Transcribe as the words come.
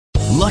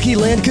Lucky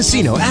Land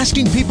Casino,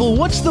 asking people,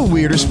 what's the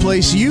weirdest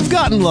place you've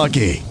gotten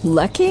lucky?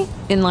 Lucky?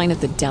 In line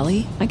at the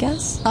deli, I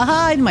guess?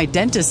 Aha, in my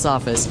dentist's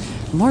office.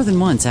 More than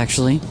once,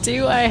 actually.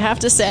 Do I have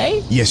to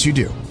say? Yes, you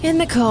do. In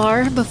the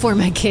car before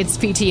my kids'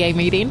 PTA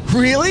meeting.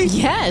 Really?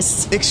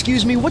 Yes.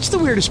 Excuse me, what's the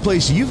weirdest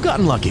place you've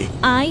gotten lucky?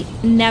 I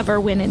never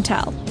win and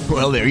tell.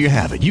 Well, there you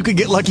have it. You can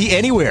get lucky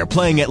anywhere,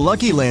 playing at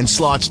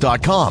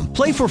LuckyLandSlots.com.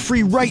 Play for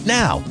free right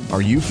now.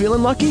 Are you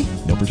feeling lucky?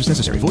 No purchase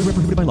necessary. Void where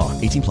prohibited by law.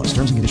 18 plus.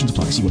 Terms and conditions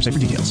apply. See website for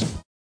details.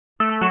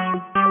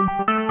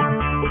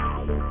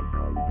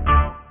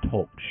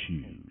 Talk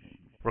shoes.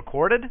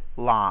 Recorded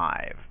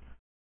live.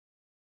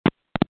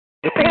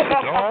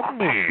 Dog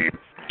me.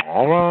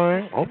 All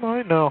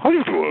right now. How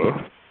you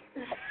doing?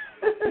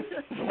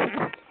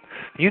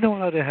 You know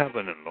what I didn't have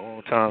in a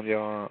long time,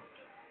 y'all?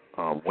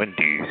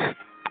 Wendy's.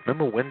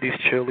 Remember Wendy's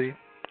chili?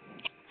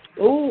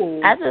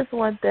 Ooh. I just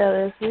went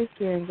there this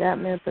weekend and got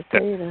me a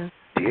potato.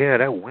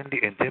 That Wendy.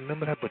 And then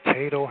remember that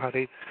potato, how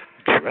they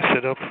dress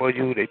it up for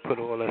you? They put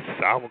all that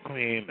sour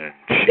cream and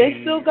cheese.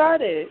 They still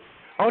got it.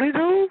 Oh, they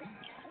do?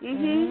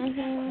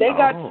 Mhm. They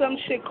got some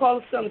shit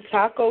called some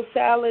taco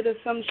salad or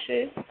some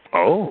shit.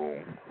 Oh.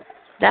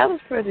 That was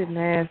pretty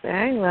nasty.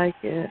 I ain't like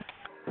it.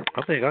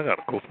 I think I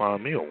gotta go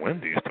find me a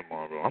Wendy's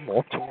tomorrow. I'm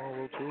off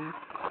tomorrow too.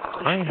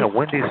 I ain't had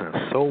Wendy's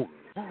in so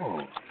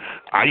long.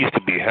 I used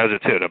to be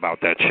hesitant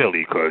about that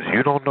chili because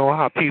you don't know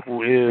how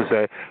people is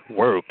at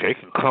work. They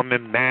can come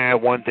in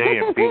mad one day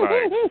and be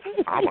like,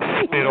 I'm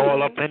gonna spit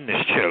all up in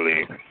this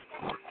chili.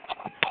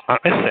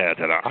 It's sad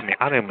that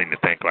I didn't mean to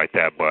think like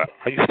that, but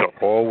I used to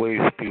always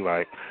be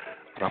like,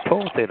 I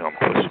suppose they don't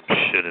put some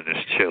shit in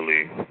this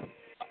chili.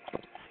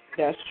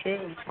 That's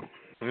true.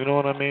 You know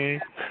what I mean?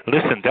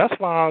 Listen, that's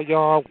why,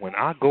 y'all, when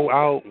I go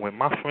out with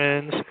my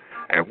friends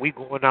and we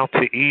going out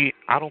to eat,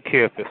 I don't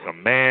care if it's a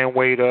man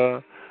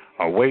waiter,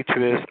 a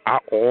waitress, I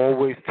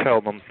always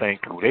tell them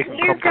thank you. They can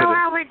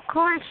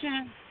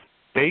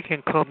They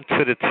can come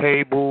to the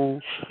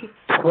table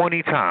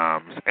 20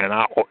 times,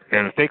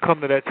 and if they come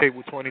to that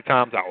table 20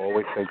 times, I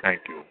always say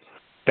thank you.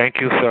 Thank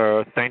you,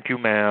 sir. Thank you,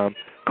 ma'am.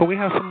 Could we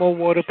have some more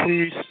water,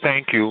 please?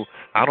 Thank you.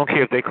 I don't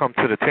care if they come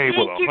to the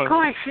table. Thank you,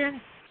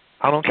 caution.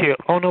 I don't care.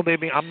 Oh, no,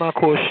 baby, I'm not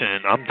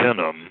caution. I'm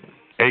denim,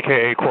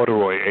 a.k.a.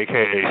 corduroy,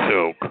 a.k.a.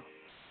 silk.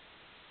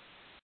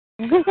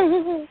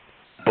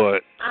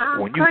 But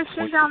when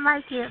don't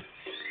like you.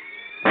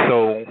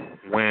 So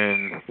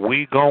when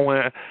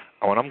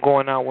I'm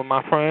going out with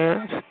my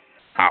friends,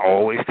 I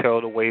always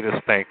tell the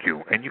waiters thank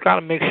you. And you got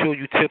to make sure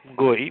you tip them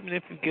good, even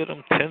if you get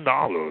them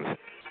 $10.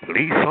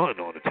 Leave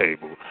something on the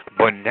table.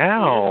 But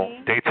now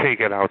they take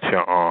it out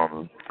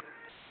your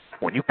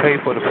when you pay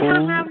for the food. You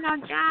don't have no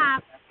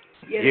job.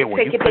 Yeah,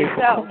 when you pay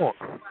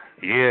for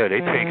they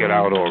take it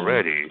out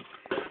already.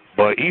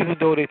 But even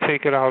though they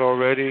take it out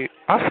already,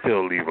 I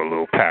still leave a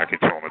little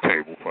package on the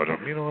table for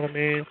them. You know what I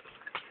mean?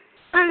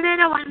 A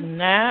little one.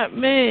 Not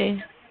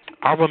me.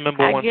 I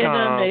remember one time.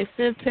 I give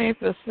them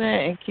their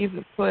 15% and keep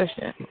it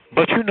pushing.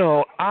 But you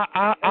know,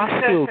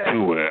 I still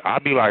do it. I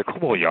be like,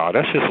 come on, y'all,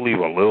 let's just leave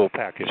a little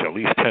package, at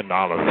least $10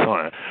 or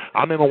something.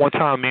 I remember one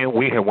time,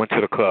 we had went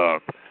to the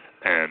club,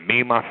 and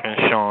me, my friend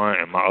Sean,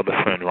 and my other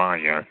friend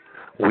Ryan,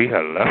 we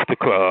had left the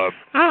club.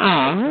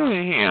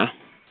 Yeah.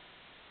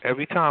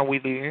 Every time we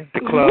leave the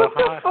club,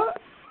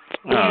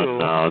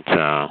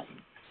 child.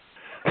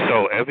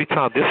 So every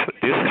time this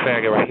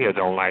faggot right here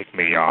don't like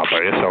me, y'all,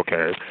 but it's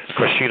okay,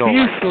 cause she don't.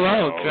 You like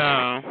slow,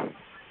 child.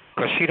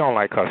 Cause she don't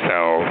like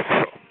herself.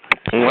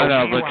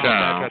 Whatever,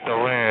 child. At the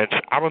ranch,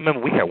 I remember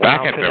we had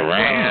back went at out the to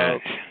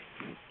ranch.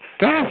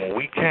 When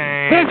we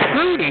came. That's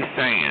Fruity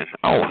saying.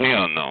 Oh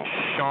hell no.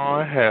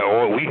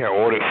 Sean we had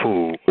ordered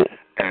food.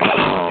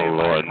 And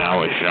Lord,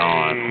 now it's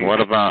Sean.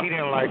 What about? He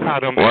didn't like how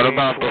them. What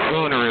about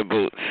buffoonery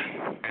boots?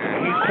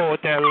 And he called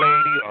that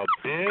lady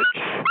a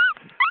bitch.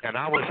 And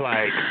I was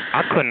like,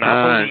 I could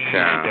not believe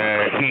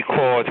that he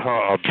called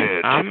her a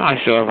bitch. I'm not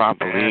sure if I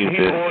believe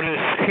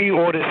this. He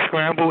ordered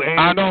scrambled eggs.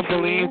 I don't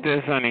believe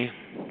this, honey.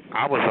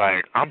 I was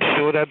like, I'm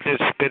sure that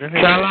bitch spit in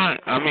his Caroline,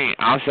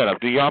 I'll shut up.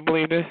 Do y'all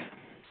believe this?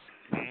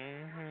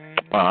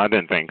 Well, I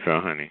didn't think so,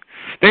 honey.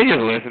 They just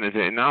listening to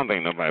it, and I don't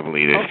think nobody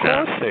believes this. Of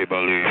course they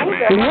believe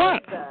me.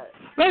 What?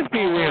 Let's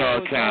be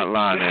real,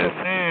 Carolina.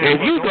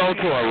 If you go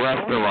to a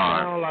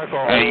restaurant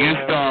and you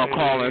start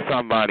calling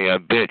somebody a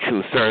bitch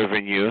who's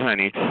serving you,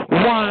 honey,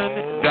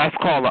 one, that's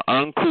called an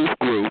uncouth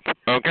group,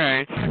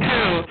 okay?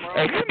 Two,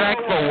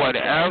 expect for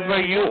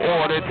whatever you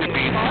order to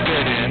be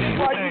spit in.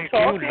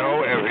 You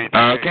know everything.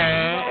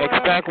 Okay?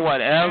 Expect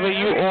whatever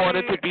you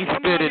order to be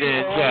spitted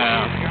in,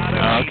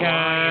 child.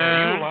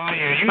 Okay?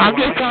 I'm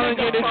just telling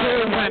you the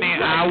truth, honey.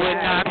 I would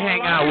not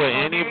hang out with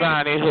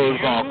anybody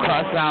who's going to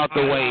cuss out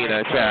the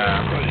waiter,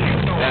 child.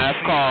 That's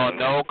called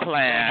no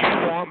class.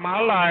 My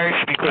life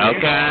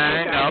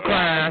okay, no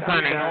class,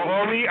 honey.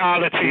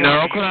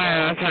 No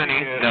class,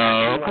 honey.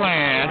 No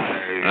class.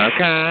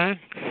 Okay?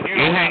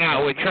 You hang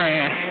out with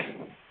trash.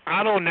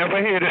 I don't never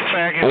hear this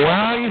faggot.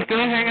 Well, you still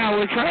hang out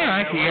with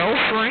trash. Your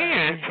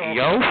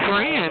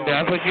friend.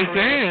 That's what you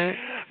said.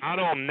 I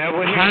don't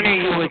never hear honey,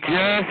 you were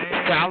just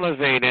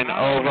salivating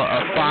over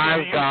a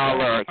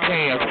 $5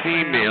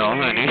 KFC meal,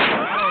 honey.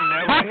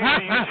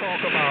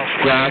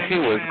 Child, she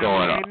was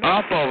going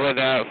up over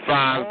that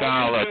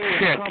 $5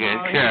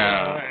 chicken,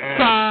 child.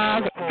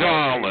 $5.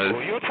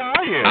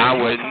 I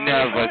would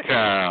never,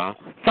 child.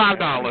 $5.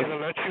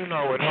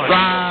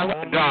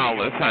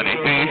 $5, honey.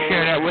 Do you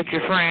share that with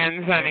your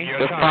friends, honey?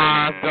 The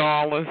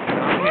 $5.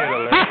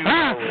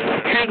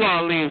 She's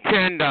gonna leave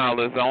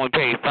 $10, only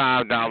pay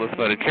 $5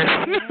 for the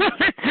chicken.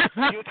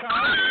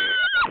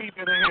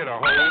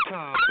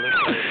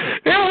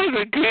 It was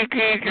a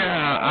kiki,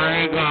 child.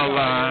 I ain't gonna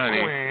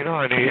lie,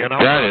 honey.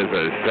 That is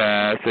a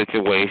sad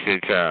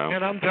situation, child.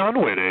 And I'm done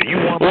with it.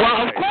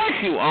 Well, of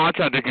course you are,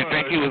 child. Did you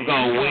think he was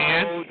gonna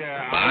win?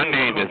 My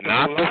name is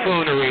not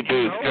buffoonery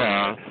boots,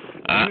 child.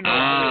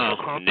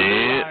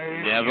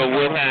 Never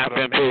would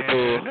happen,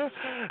 poo-poo.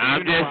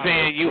 I'm just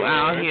saying, you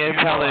out here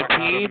telling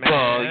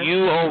people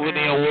you over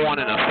there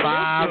wanting a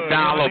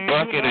 $5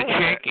 bucket of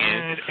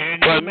chicken,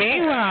 but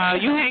meanwhile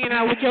you hanging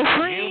out with your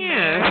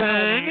friends,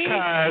 honey,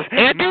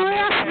 at the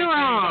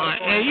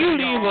restaurant, and you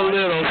leave a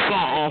little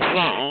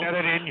something.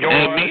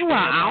 And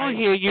meanwhile, I don't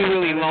hear you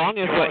really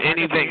longing for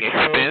anything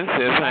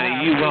expensive,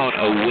 honey. You want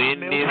a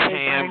Wendy's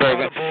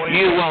hamburger.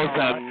 You want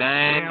some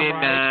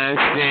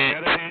 99-cent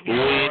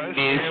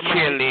Wendy's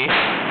chili.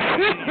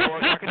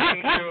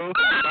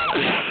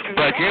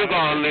 But you're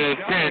going to lose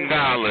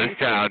 $10,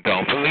 child.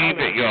 Don't believe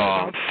it,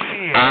 y'all.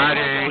 I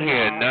didn't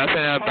hear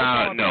nothing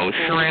about no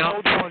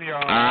shrimp.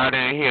 I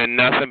didn't hear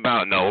nothing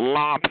about no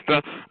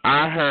lobster.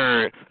 I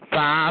heard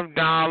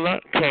 $5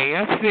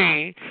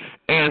 KFC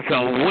and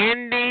some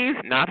Wendy's,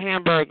 not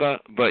hamburger,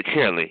 but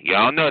chili.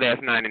 Y'all know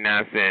that's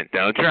 99 cents.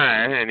 Don't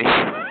try it, honey.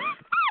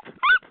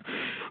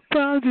 But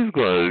I'm just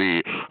going to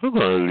leave. I'm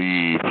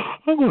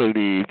going to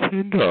leave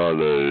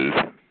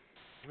 $10.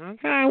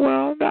 Okay,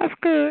 well, that's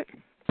good.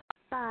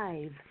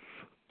 5.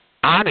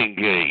 I didn't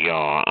get it,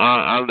 y'all.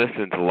 I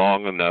listened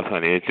long enough,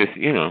 honey. It's just,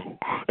 you know,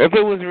 if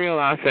it was real,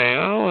 I'd say,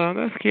 oh, well,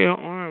 that's cute.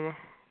 Whatever.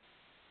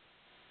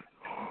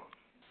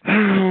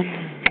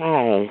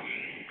 Oh.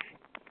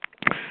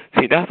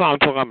 See, that's what I'm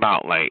talking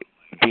about, like,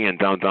 being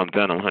dumb,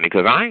 honey,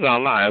 because I ain't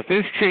gonna lie. If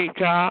it's cheap,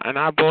 child, and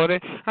I bought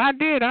it, I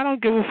did. I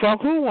don't give a fuck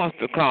who wants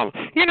to come.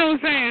 You know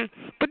what I'm saying?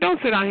 But don't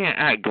sit out here and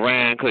act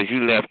grand because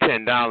you left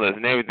 $10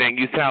 and everything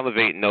you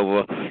salivating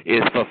over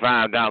is for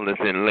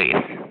 $5 and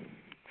less.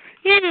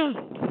 You know.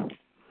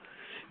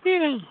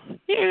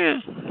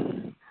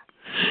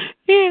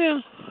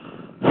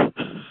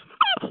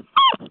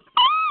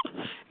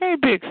 Hey,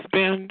 big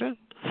spender.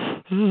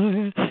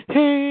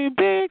 Hey,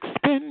 big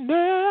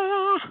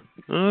spender.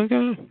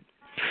 Okay.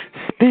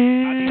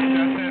 Spend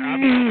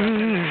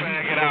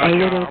a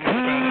little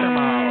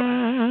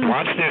time.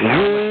 Watch this.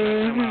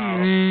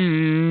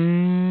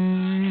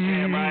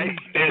 Right.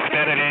 It's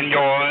better than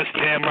yours.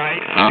 Damn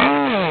right.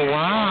 Oh,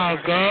 wow.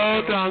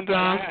 Go,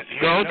 dum-dum.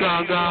 Go,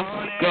 dum-dum.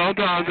 Go,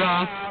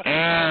 dum-dum.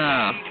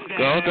 Yeah.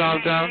 Go,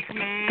 dum-dum.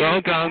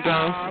 Go,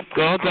 dum-dum.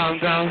 Go,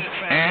 dum-dum.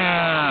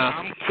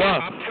 Yeah. Go,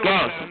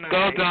 dum-dum.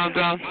 Go,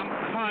 dum-dum.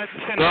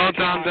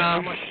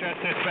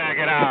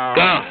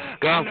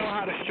 Go.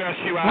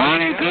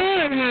 Honey,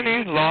 good,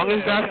 honey. Long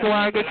as that's the way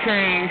I get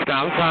changed,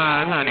 I'm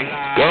fine, honey.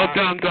 Go,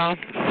 dum-dum.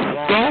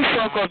 Don't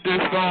fuck up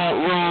this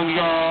room,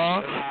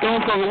 y'all.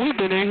 Don't fuck up. We've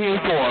been in here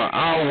for an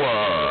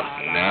hour.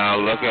 Now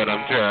look at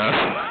him, Jeff.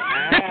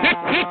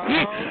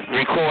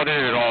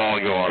 Recorded it all,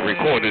 y'all.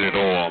 Recorded it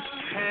all.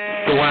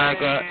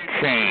 Swagger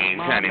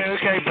change, honey.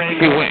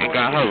 She went and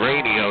got her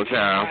radio,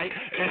 child.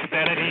 It's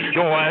better than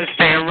yours.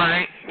 Damn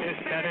right.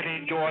 It's better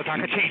than yours. I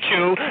can teach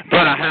you.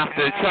 But I have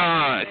to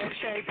charge.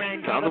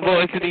 Tell the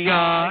boys to the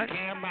yard.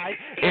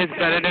 It's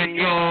better than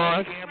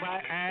yours.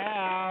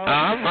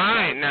 All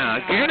right, now.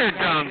 Get it,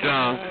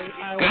 dum-dum.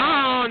 Go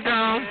on,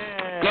 dum.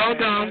 Go,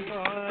 dum.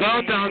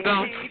 Go,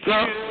 dum-dum.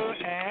 Go.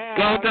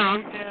 Go,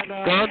 dum.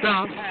 Go,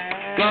 dum.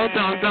 Go,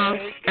 dum-dum.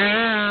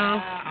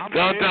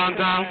 Go,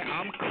 dum-dum.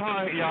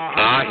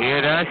 I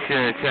hear that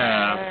shit,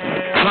 child.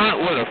 Hunt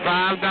with a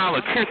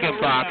 $5 chicken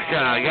box,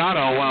 child. Y'all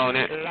don't want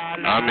it.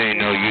 I mean,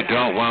 no, you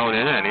don't want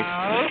it, honey.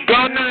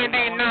 Go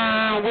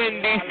 99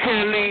 Wendy's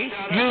chili.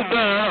 You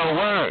better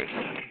work.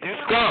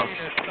 Go.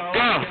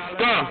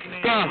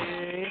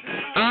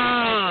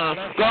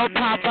 Go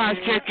Popeye's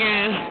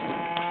chicken.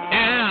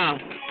 Yeah.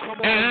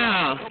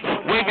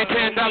 Wave your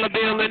 $10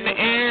 bill in the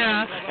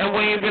air and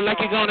wave it like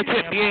you're gonna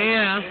tip,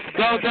 yeah.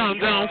 Go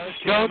dum-dum.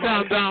 Go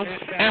dum-dum.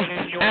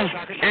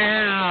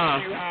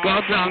 Yeah.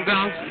 Go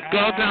dum-dum.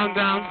 Go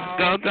dum-dum.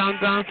 Go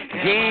dum-dum.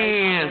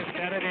 Yeah.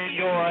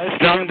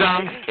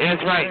 Dum-dum,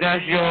 it's right,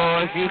 that's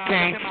yours. You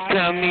can't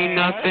tell me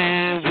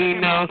nothing. We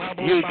know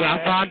you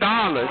got $5.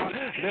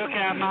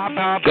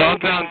 Go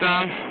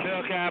dum-dum.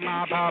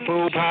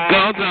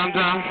 Go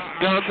dum-dum.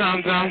 Go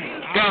dum-dum.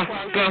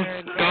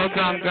 Go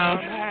dum-dum.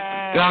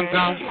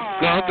 Dum-dum.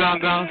 Go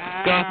dum-dum.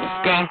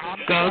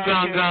 Go dum-dum. Go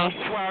dum-dum.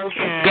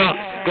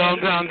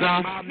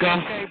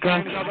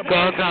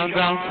 Go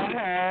dum-dum.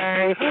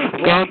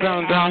 Go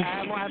dum-dum.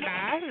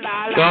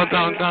 Go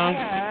dum-dum.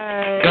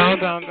 Go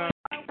dum-dum.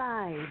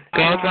 side.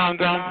 Go dum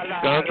dum.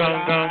 Go dum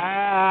dum.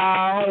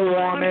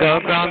 Go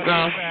dum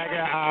dum.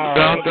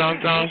 Go dum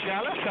dum.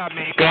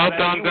 Go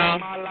dum dum.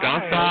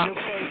 Don't stop.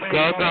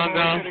 Go dum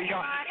dum.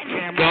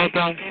 Go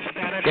dum.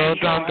 Go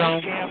dum dum.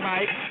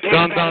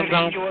 Dum dum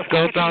dum.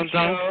 Go dum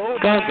dum.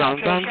 Go dum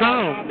dum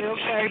dum.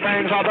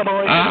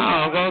 Oh,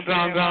 go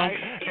dum dum.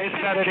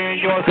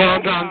 Go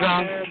dum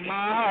dum.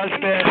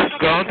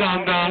 Go dum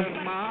dum.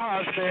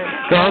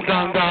 Go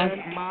dum dum.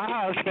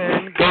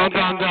 Go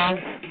dum dum.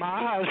 Go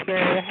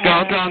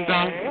dum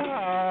dum.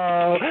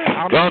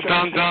 Go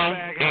dum dum.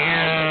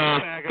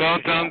 Yeah. Go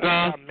dum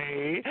dum.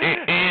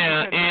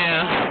 Yeah,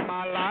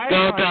 yeah.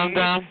 Go dum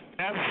dum.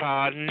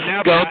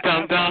 Go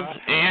dum dum.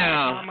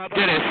 Yeah.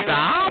 Did it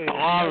stop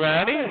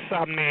already?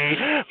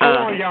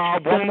 Y'all,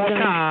 one more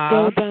time.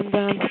 Go dum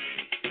dum.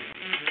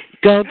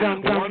 Go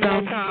dum dum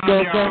dum.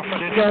 Go dum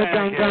dum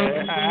dum.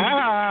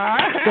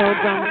 Go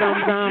dum dum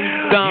dum.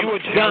 Dum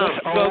dum.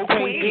 Go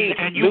crazy.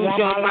 Lose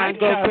your mind.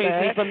 Go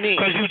crazy for me.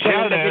 Cause you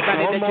jealous.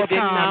 Everybody that you did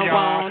not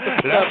want.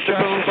 Let's just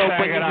check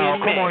it out.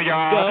 Come on,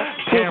 y'all.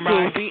 Damn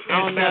right. It's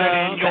better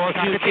than yours. I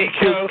can teach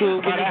you.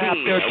 But I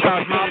have to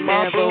trust my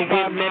never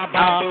with me.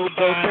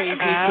 Go crazy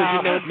cause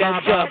you know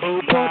that's your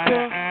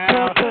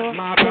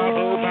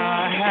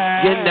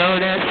You know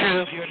that's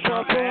true.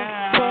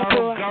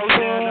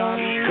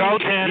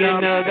 You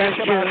know that's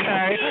true.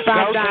 $5,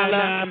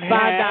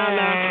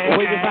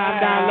 with your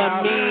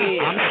 $5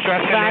 meal. I'm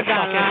stressing this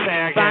fucking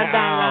thing $5,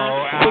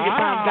 with your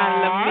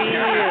 $5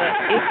 meal.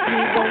 If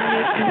you want me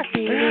to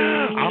be,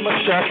 I'ma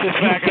stress this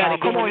back out.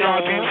 Come on,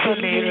 y'all, dance with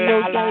me. La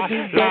la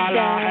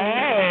la,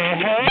 hey,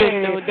 hey. You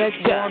know that's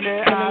just my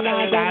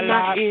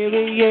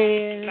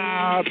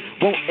area.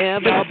 Won't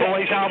ever the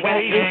boys are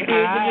waiting.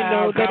 You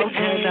know that Go to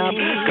them.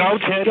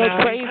 Go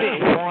crazy.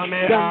 Dum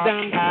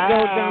dum, go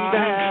dum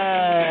dum.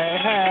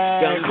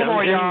 Come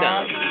on,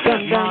 y'all.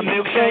 My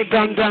milkshake,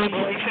 dum dum. to the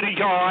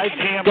yard,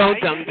 damn Go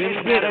right. dum dum, It's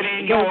better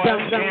than yours,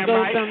 damn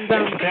right.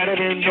 It's better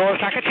than yours,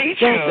 I can teach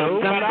you.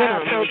 But I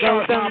have to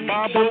trust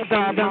my bubble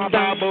pie, my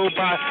bubble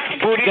pie.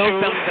 Booty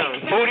shoes,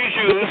 booty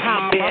shoes,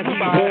 Hot bass, he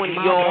born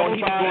y'all.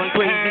 He going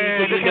crazy,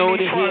 so you know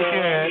this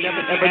here.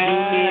 Never ever do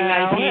me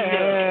like he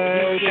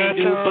does. He can't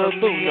do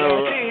boo no.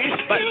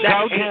 But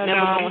that ain't never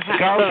gonna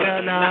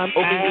happen. Not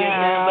over here,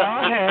 never.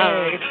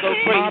 Go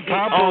crazy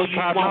all you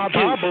want to.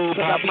 Cause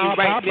I'll be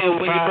right there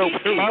when you broke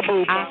through. I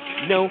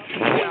know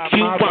what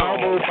you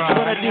want.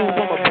 What I do,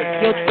 I'ma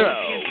break your throat.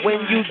 When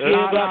you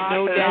give up,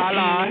 know that you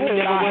never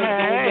was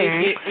gonna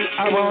make it.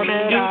 I wanna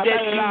do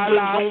that you was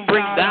gonna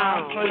break down.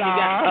 So you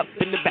got up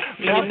in the back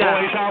and you're not.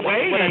 What I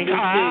do to you,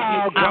 we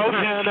all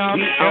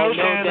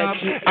know that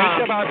you are.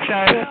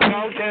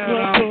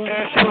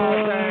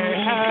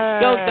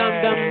 Go dum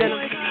dum dum.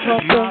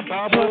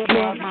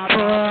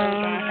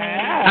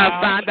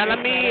 $5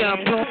 meal.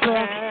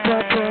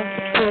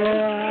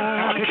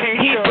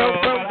 He broke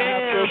down.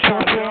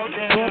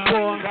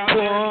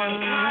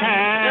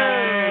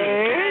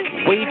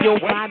 Wave your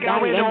 $5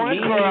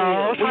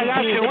 meal. How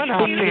y'all doing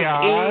out there?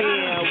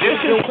 This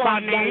is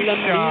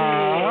Juanisha.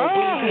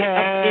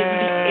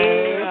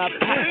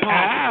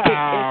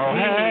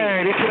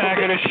 Hey, this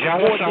faggot is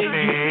jealous of me.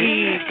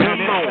 And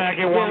this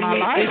faggot want my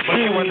life, but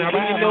she would never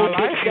have my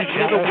life. You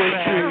jealous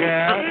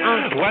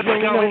faggot. What's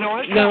going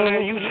on,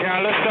 son? You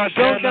jealous of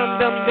them?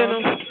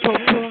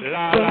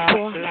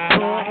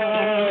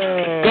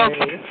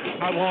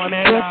 I want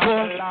it.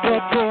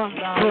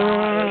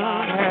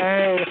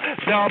 Hey,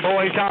 the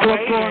boys are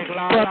waiting.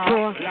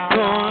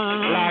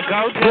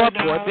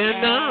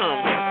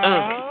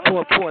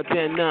 Poor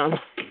denim.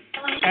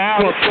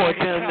 Poor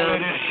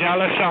denim.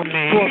 Jealous of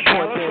me. Poor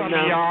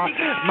denim.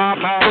 My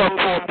bad.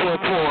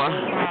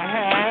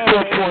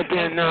 Poor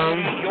denim.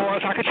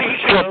 Yours, I can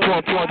teach you.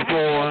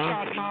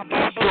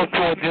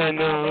 Poor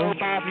denim.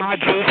 My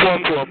juice.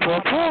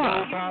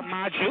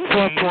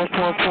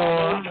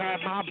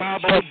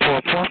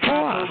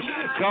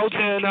 Go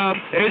denim.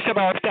 It's your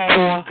birthday.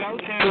 Go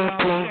denim.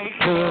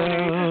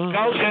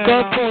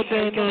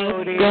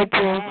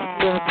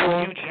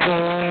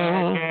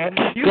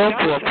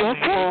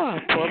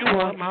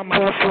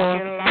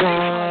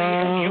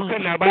 You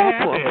can never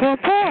have it.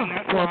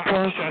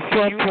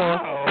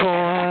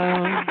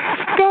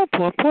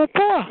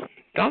 Poor.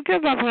 Don't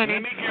give up, honey.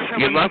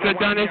 You must have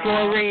done it for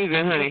a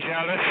reason, honey.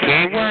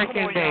 Ain't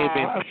working,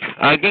 baby.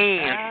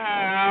 Again.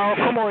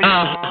 Come on,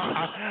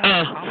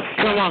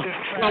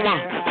 Come on.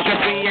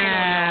 Strippy,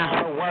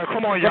 yeah.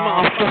 Come on,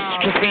 y'all.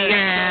 Strippy,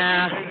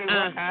 yeah.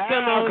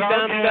 Come on,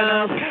 dum.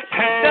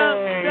 Hey,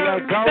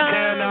 go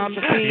denim.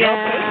 You're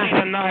fish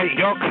tonight.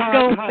 You're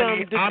caught,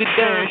 honey. I'm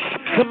fish.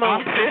 Come on.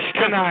 I'm fish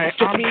tonight.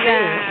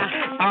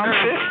 I'm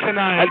fish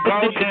tonight. Go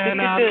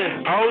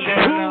denim. Oh,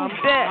 denim. I'm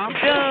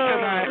fish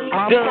tonight.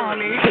 I'm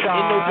Juanisha.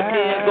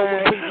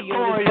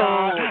 Come on,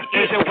 y'all.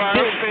 Is it worth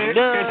it?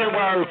 Is it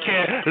worth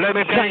it? Let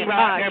me tell you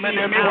about him and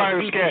them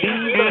words, kid.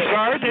 It's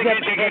worth jiggy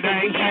jiggy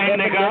dang dang,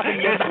 nigga.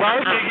 It's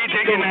worth jiggy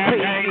jiggy dang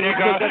dang,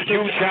 nigga.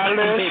 You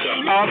jealous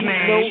of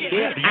me?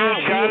 You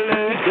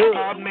jealous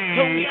of me?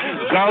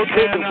 Go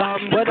to them,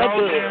 go to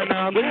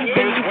them.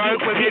 It's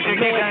worth for you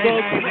jiggy dang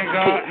dang,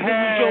 nigga.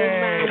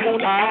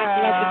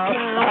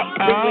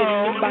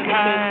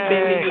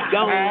 Hey,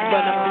 go to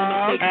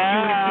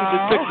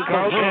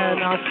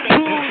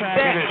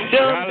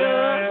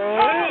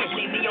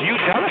you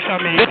jealous of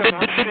me?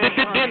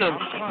 Denim.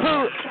 Who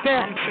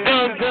that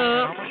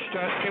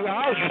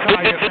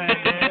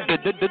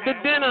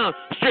denim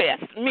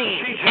stress me.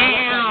 He's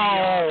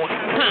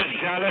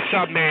jealous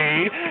of me,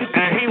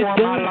 and he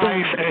want my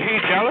life, and he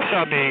jealous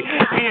of me.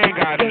 He ain't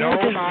got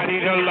nobody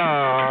to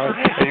love.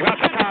 You got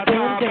the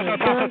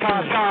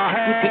ta-ta,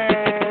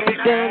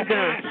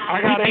 I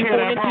gotta hear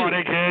that part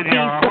again,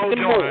 y'all. Hold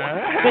on.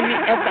 When he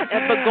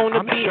ever gonna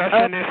I'm be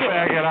stressing this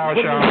faggot out,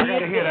 y'all. I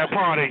gotta hear that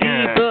part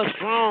again.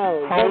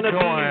 Strong, hold gonna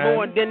on. be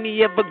more than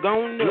he ever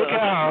gonna. Look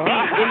out.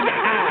 In the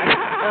eyes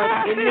of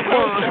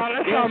anyone.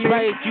 That's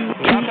right, you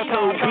do so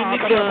really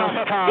dumb.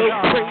 Go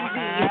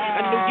crazy.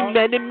 I know you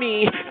mad at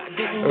me. I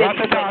didn't let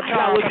you back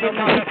flowers in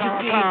the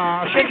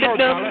did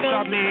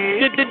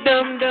the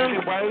dum dum.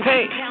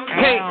 Hey,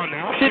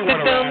 did the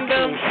dum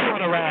dum.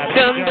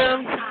 Dum dum.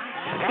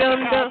 Dum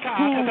dum,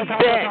 who's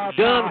that?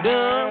 Dum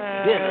dum.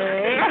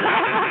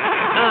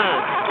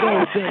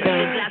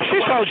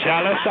 She's so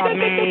jealous of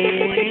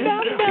me.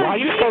 Why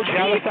you so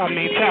jealous of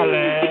me? Tell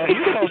her.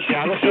 You so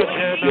jealous of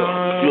me.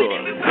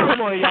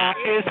 Come on, y'all.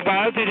 It's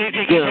about to go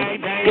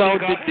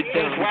to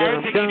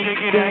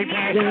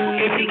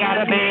if you got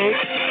a big,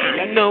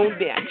 I know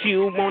that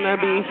you wanna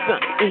be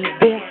something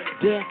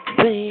better,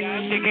 please.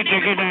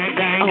 Jiggy dang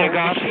dang,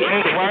 nigga.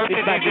 It's worth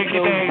it, jiggy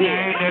dang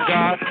dang,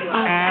 nigga.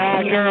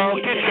 Ah, girl,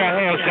 get your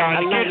hair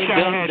done. Get your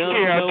hair, get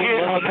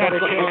her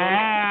pedicure.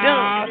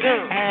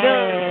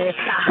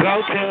 Go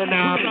to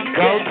them.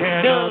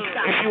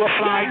 If you a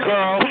fly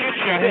girl, get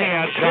your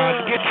hair done.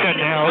 Get your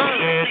nails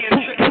did.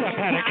 Get a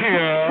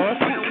pedicure.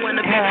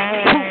 Hey,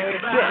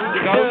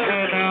 go to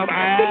them.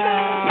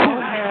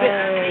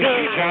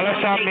 She's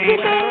jealous of me.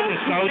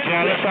 She's so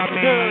jealous of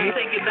me.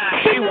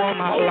 She want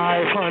my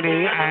life,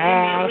 honey.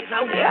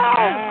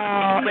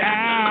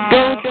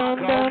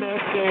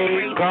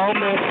 Go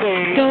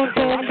missing.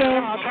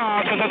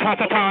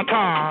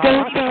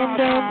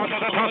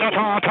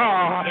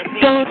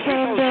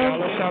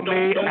 Jealous of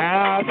me.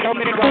 Tell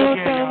me to go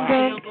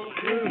again.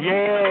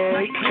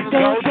 Yeah,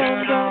 go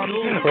down.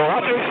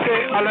 Watch this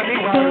shit. Let me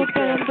work.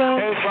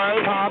 It's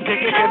worth hop,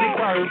 jiggy, jiggy,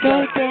 work.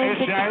 It's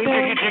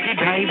jiggy, jiggy,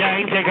 dang,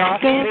 dang, jigga.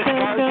 It's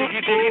worth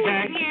jiggy, jiggy,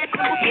 dang.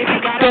 If you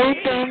got it,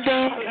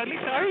 let me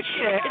search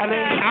shit. And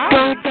then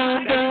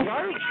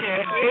work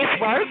shit. It's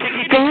worth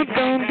jiggy, jiggy,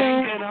 dang,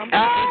 dang.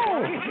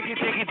 Oh, jiggy,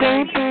 jiggy, dang,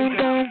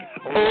 dang.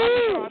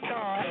 Oh,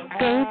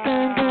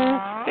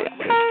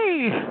 hey,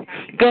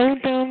 go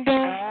down,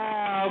 down.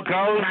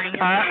 Go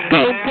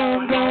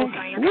down, down.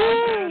 Woo!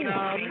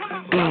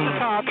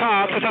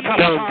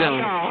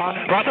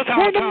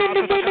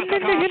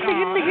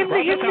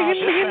 Wait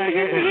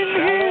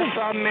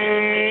a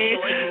minute.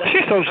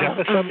 She's so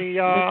jealous of me,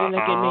 y'all.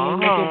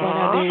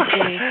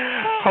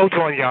 Hold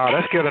on, y'all.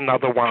 Let's get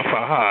another one for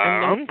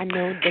her.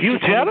 You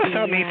jealous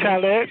of me,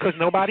 tell it, because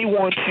nobody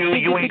wants you.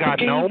 You ain't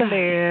got no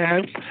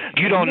man.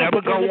 You don't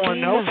never go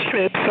on no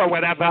trips or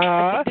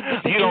whatever.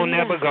 You don't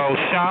never go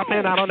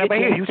shopping. I don't ever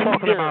hear you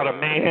talking about a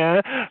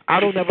man. I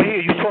don't ever hear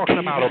you talking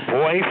about a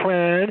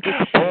boyfriend.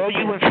 All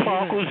you and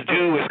Sparkles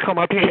do is come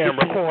up here and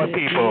record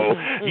people.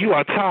 You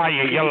are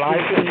tired. Your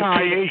life is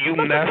tired. You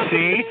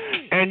messy.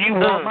 And you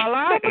want my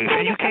life.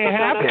 And you can't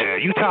have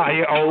it. You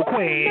tired, old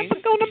queen.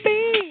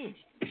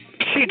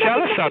 She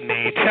jealous of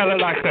me. Tell her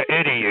like an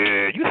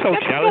idiot. You so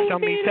jealous of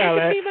me, tell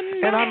her.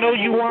 And I know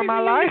you want my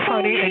life,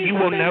 honey, and you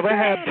will never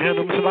have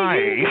Denim's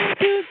life.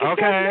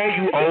 Okay?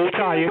 You old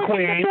tired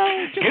queen.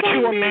 Get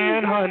you a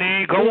man,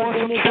 honey. Go on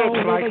some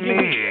trips like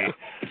me.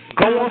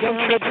 Go on some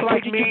trips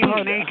like me,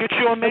 honey. Get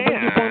you a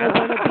man.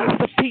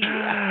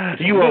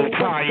 You old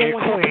tired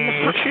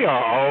queen. She a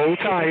old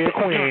tired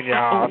queen,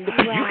 y'all.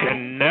 You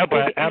can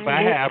never, ever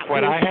have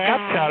what I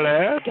have, tell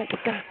her.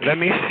 Let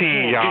me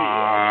see,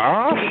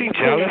 y'all. She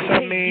jealous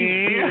of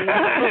me.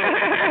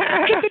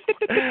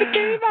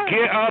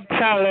 Get up,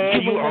 tell her.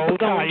 You old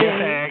tired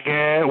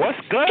faggot. What's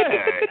good?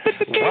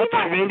 What's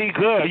really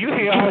good? You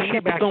hear her? She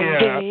back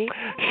there.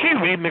 She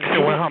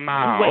remixing with her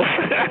mouth.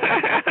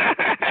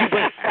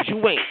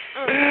 You ain't.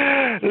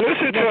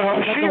 Listen to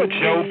her. She a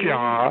joke,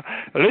 y'all.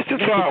 Listen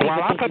to her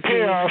while I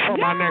prepare for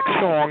my next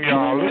song,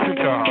 y'all. Listen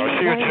to her.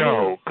 She a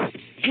joke.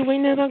 You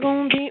ain't never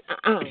gonna be.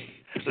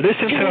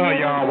 Listen to her,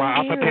 y'all,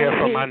 while I prepare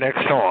for my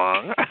next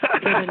song.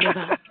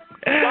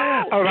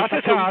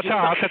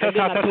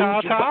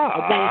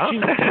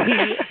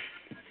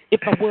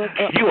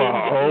 You are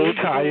a whole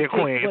tired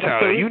queen, tell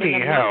her. You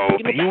need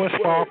help. You and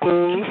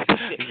Sparkles,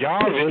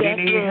 Y'all really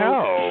need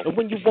help. And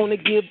when you want to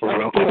give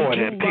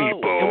recording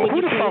people. Who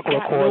the fuck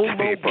records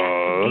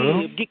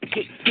people? Get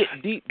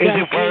deep. Is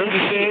it worth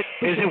it?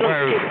 Is it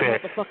worth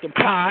it?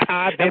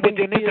 I never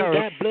did it.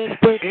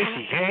 It's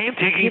James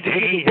Jiggy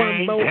Jiggy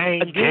Jang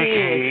Jang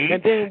Jiggy.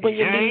 And then when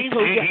you James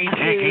Jiggy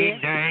Jiggy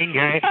Jang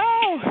Jang.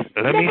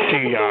 Let me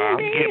see, y'all.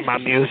 I'm getting my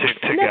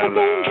music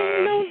together.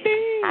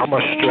 I'ma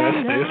stress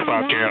this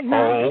fucking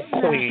old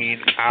queen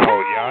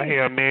out. Y'all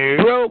hear me?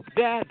 Broke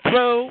that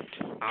throat.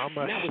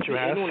 I'ma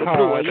stress her the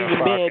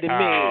fuck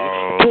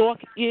out. Talk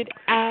it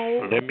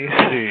out. Let me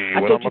see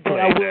what I'ma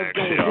play next,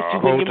 y'all.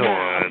 Hold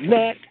on.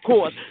 That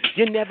course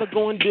you're never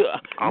going to do.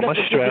 I'ma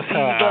stress her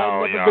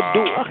out, y'all.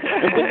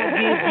 And when I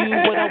give you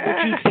what I want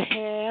you to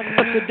have,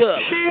 fuck it up.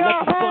 She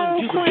like a fun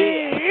you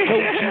queen.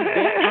 told you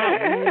that I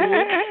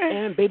would.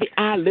 And baby,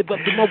 I live up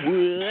to my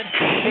word.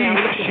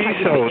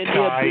 She's so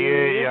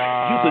tired,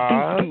 y'all. You a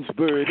deuce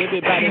bird.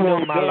 Everybody she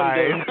want my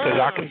life because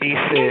I can be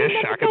fish,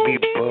 I can be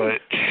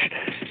butch,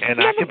 and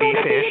I can be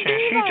fish,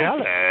 and she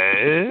jealous.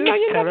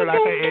 Tell her like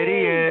an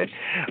idiot.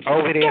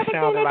 Over there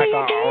sounding like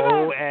an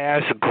old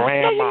ass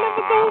grandma.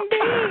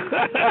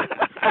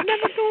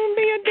 Never gonna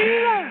be a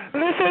dealer.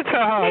 Listen to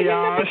her,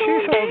 y'all.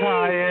 She's so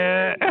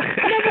tired.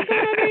 Never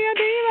gonna be a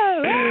dealer.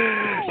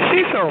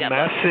 She's so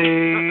messy.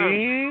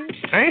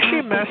 Ain't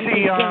she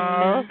messy,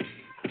 y'all?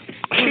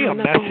 She a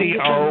messy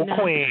old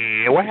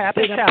queen. What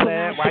happened,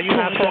 Charlotte? Why you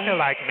not talking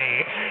like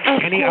me?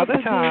 Any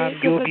other time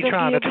you'll be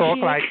trying to talk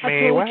like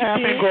me. What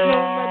happened,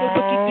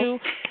 girl?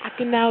 I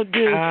can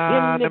outdo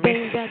let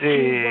me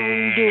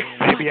see.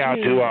 Maybe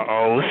I'll do an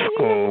old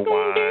school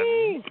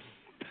one.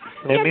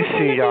 Let me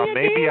see, y'all.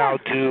 Maybe I'll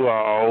do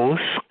an old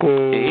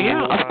school.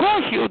 Yeah, of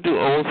course you'll do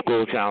old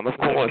school, child. Of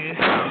course.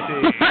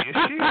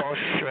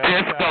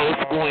 Disco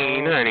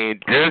queen, honey.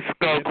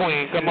 Disco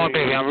queen. Come on,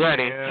 baby. I'm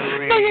ready.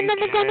 No, you're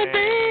never gonna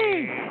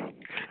be.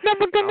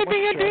 Never gonna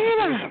be a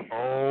dealer.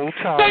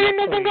 No, you're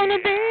never gonna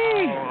be.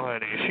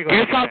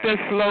 Get something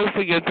slow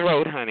for your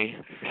throat, honey.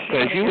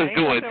 Because you was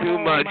doing too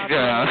much,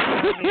 girl.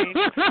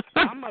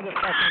 I'm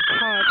motherfucking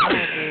cunt,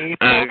 honey.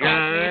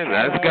 Okay,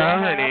 let's go,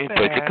 honey.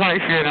 Put your cunt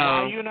shit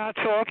on. You not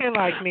talking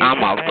like me.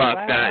 I'ma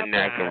fuck that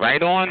neck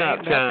right on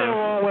up,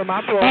 child.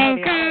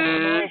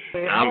 Okay.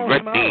 I'm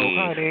ready.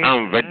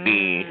 I'm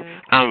ready.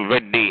 I'm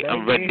ready.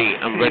 I'm ready.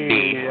 I'm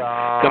ready.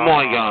 Come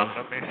on, y'all.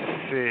 Let me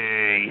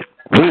see.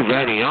 We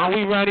ready. Are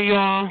we ready,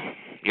 y'all?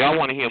 Y'all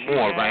want to hear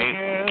more, right?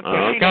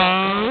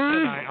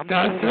 Okay.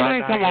 That's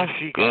right. Come on.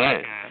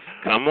 Good.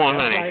 Come on,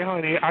 honey.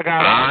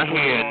 I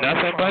hear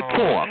nothing but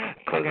talk,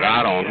 because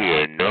I don't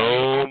hear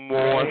no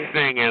more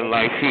singing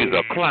like she's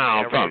a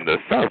clown from the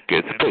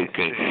circus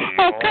speaking.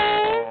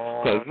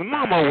 Okay? Because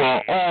mama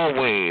will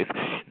always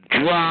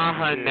dry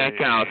her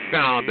neck out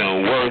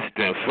sounding worse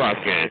than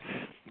fucking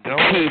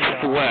Keith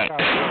Sweat.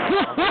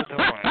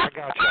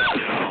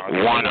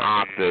 One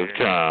octave,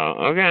 child.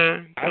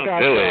 Okay?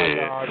 Don't do it.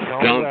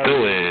 Don't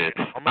do it.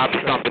 I'm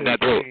stomping that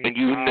throat, and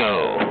you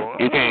know.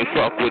 You can't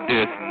fuck with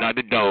this, not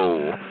the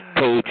dough.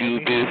 Told you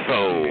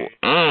before.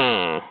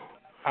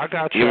 I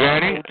got you. You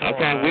ready?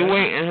 Okay, we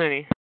waiting,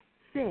 honey.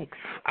 6.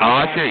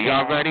 Oh, shit.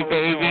 Y'all ready,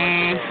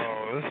 babies?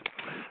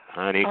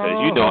 Honey,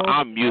 because you know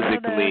I'm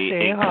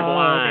musically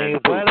inclined,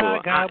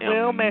 I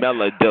am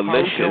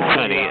melodilicious,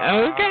 honey.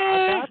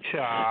 Okay.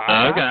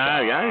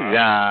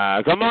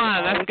 Yeah. Come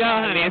on, let's go,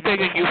 honey. It's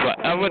taking you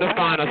forever to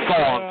find a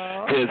song.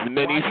 There's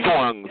many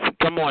songs.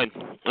 Come on.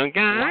 Okay.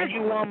 Why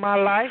you want my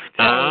life?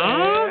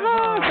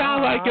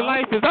 Sounds like your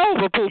life is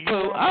over,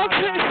 poo-poo.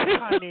 Okay.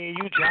 Honey,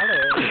 you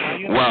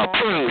jealous. Well,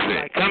 prove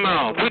it. Come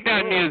on. Put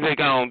that music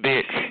on,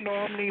 bitch.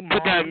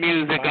 Put that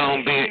music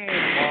on, bitch.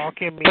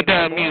 Put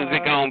that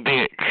music on,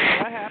 bitch.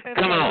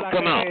 Come on.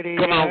 Put that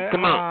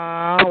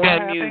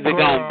music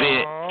on,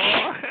 bitch.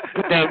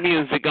 Put that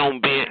music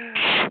on, bitch.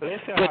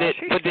 Put it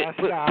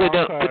on,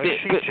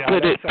 bitch.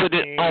 Put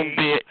it on,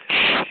 bitch.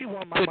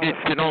 Put it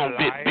on,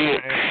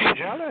 bitch.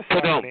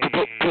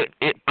 Put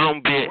it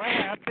on, bitch.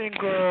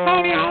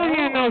 Honey, I don't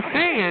hear no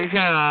singing,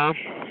 child.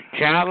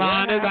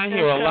 Carolinas, I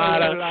hear a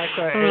lot of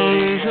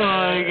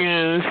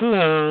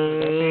slow.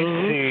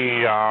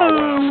 I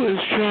was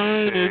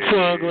trying to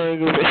talk like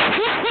a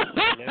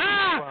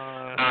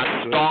I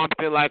stomped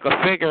it like a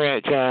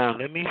cigarette, child.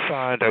 Let me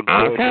find a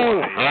good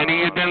one. Honey,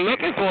 you've been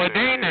looking for a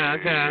day now,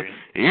 child.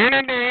 You're in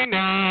a day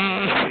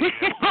now.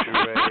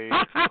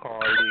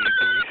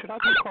 Should I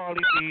do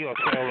Carly B or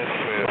Taylor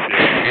Swift?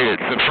 Shit,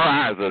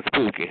 surprise us,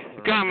 Pookie.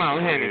 Come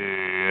on, honey.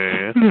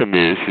 Let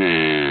me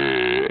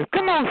see.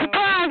 Come on,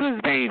 surprise us,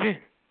 baby.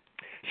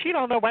 She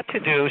don't know what to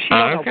do. She don't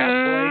know what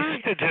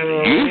voice to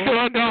do. You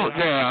sure don't,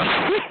 child.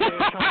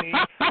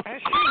 And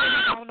she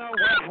really don't know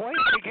what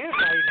voice to give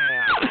right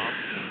now.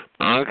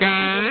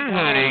 Okay,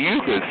 honey,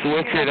 you could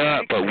switch it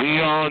up, but we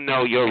all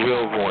know your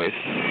real voice.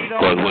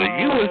 Because when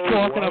you was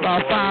talking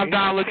about $5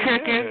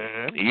 chicken,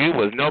 you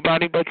was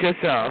nobody but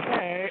yourself.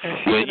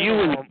 When you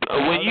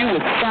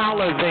was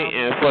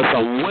salivating for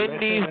some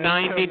Wendy's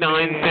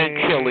 99-cent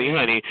chili,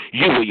 honey,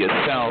 you were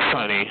yourself,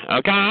 honey.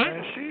 Okay?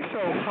 She's so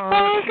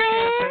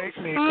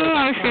Okay. Oh,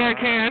 I sure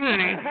can,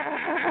 honey.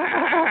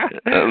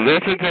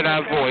 Listen to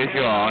that voice,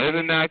 y'all.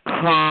 Isn't that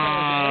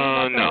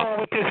calm? No.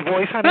 With this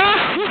voice, honey.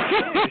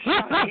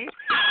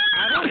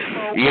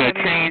 Yeah,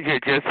 change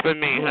it just for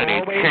me,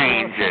 honey.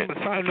 Change it.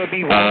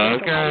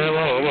 Okay,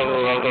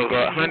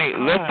 whoa. Honey,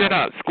 lift it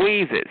up.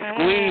 Squeeze it.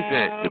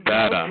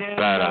 Better.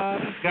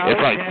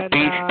 It's like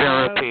speech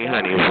therapy,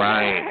 honey,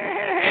 right?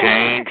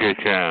 Change it,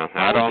 child.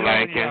 I don't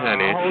like it,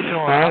 honey.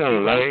 I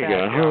don't like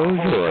it. Hold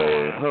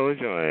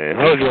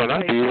on.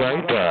 I'll be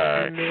right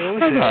back.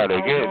 I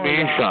gotta get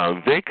me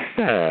some Vicks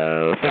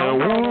and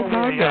warm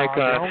my neck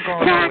up so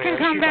I can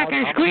come back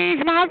and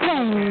squeeze my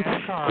bones.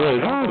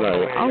 Cause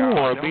I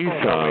want me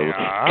some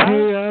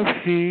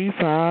KFC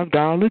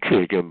 $5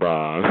 chicken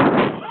box.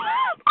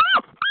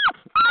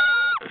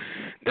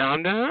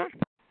 Dum-dum?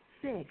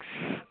 6.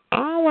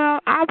 Oh, well,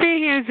 I'll be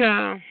here,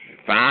 y'all.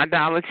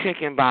 $5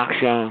 chicken box,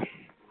 y'all.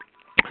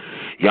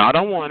 Y'all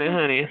don't want it,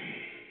 honey.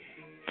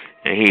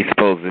 And he's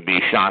supposed to be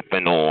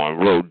shopping on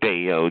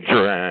Rodeo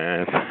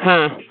Drive.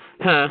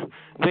 Huh?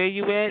 Where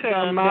you at?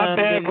 To my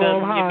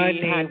bedroom,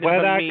 honey.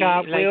 What I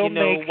got will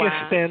make you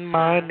spend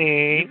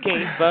money. You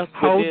can't fuck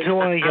with Hold this.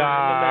 on, y'all.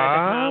 No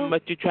matter how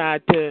much you try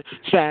to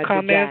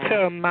come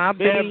into my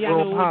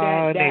bedroom,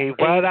 honey.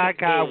 What I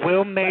got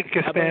will make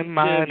you spend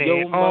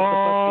money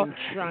all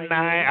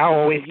night. I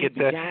always get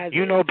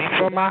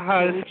before my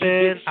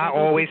husband, I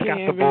always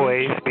got the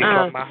boys.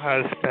 Before my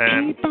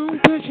husband,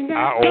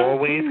 I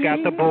always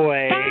got the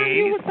boys.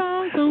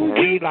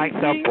 We like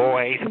the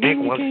boys. Big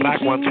ones,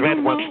 black ones,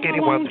 red ones, skinny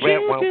ones, red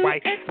ones,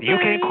 white. You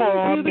can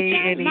call me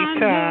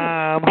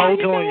anytime. Hold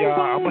on,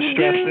 y'all. I'm going to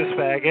stress this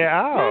faggot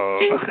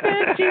out.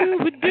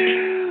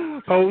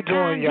 Hold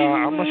on, y'all.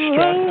 I'm going to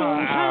stress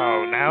her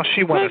out. Now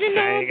she want to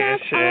sing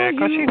and shit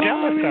because she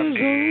jealous of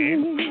me.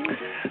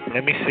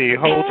 Let me see.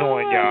 Hold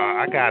on,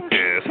 y'all. I got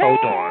this.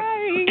 Hold on.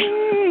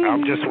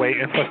 I'm just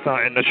waiting for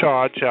something to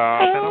charge up,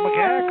 and I'm going to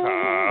gag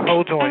her.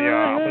 Hold on,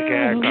 y'all. I'm going to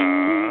gag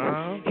her.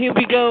 Here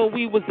we go,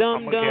 we was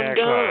dumb.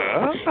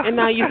 And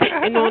now you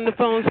sitting on the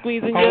phone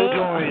squeezing your Hold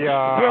on,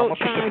 y'all. I'm going to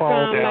put the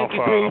phone down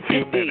for a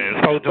few minutes.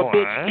 Hold on.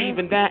 Bitch,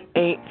 even that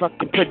ain't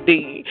fucking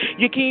pretty.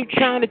 You keep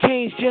trying to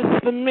change just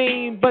for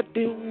me, but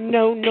do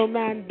know no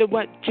matter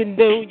what you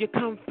do, your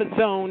comfort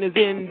zone is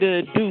in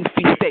the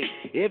doofy state.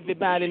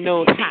 Everybody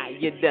knows how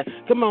you do.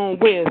 Come on,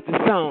 where's the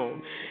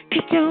song?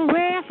 Get your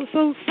ass a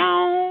so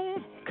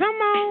song. Come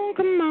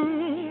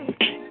on.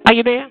 Are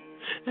you there?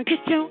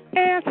 Get your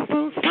ass a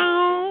so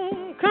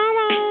song. Come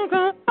on.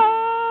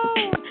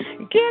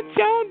 Get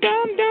your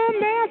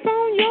dumb ass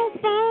on your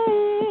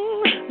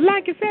phone.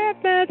 Like you said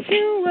that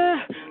you were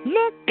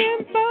looking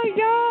for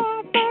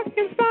your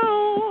fucking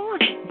song.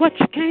 But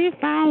you can't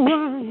find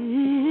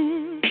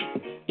one.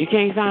 You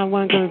can't find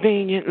one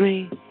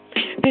conveniently.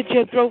 Did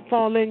your throat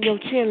fall in your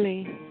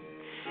chili?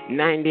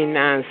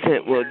 99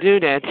 cents will do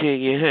that to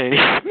you, honey.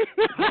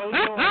 Hold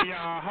on,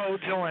 y'all.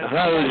 Hold on.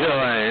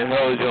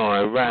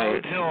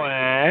 Right.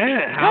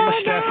 I'ma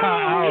stress her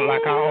out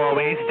like I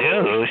always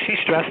do. She's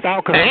stressed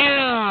out because...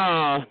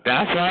 Yeah,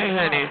 that's right,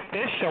 honey.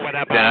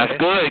 That's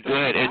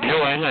good.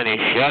 Enjoy, honey.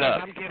 Shut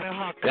up.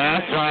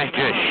 That's right.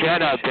 Just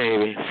shut up,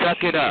 baby.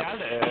 Suck it up.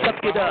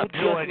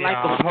 Just like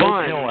a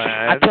sponge.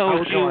 I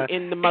told you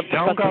in the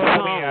motherfucking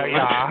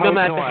song. No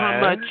matter how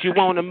much you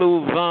want to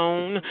move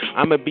on,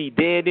 I'ma be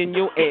dead in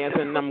your ass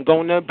and I'm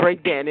gonna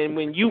break that. And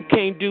when you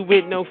can't do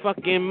it no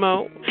fucking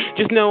more,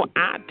 just know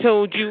I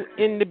told you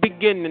in the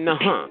beginning,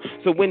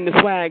 So when the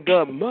swag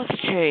up must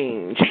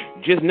change,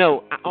 just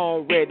know I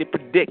already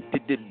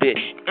predicted it,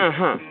 bitch.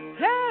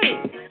 Hey!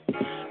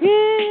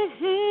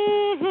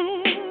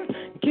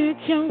 Get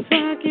your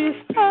fucking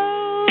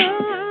phone.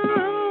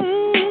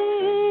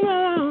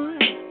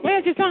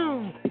 Where's your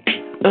song?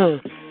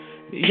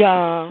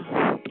 Y'all.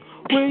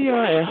 Where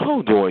y'all at?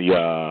 Hold on,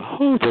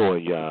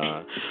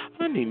 y'all.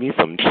 I need me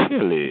some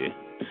chili.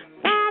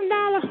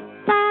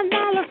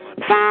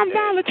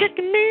 $5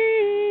 chicken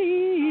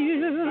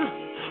meal.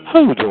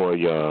 Hold on,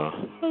 y'all.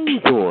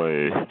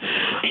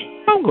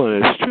 I'm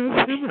gonna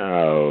stress him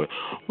out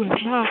with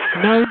my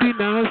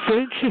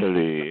 99-cent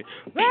chili.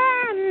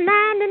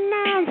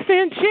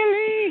 99-cent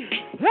chili.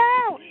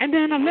 Oh, and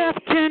then I left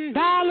 $10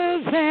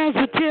 as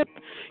a tip.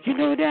 You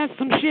know that's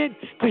some shit,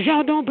 'cause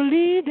y'all don't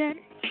believe that.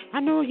 I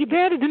know you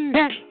better than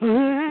that.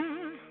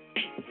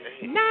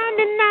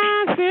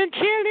 99-cent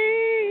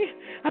chili,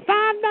 a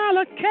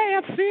 $5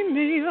 KFC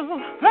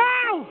meal.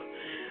 Oh!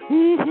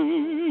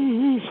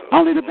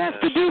 Only the best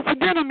to do for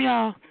denim,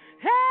 y'all.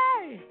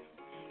 Hey!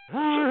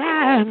 All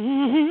right.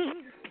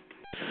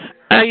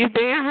 Are you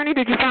there, honey?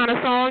 Did you find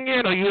a song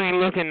yet, or you ain't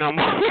looking no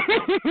more? Sing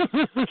a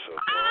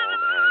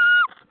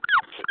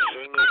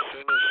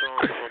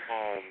song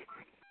from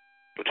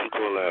what you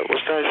call that?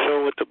 What's that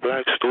show with the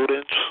black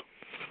students?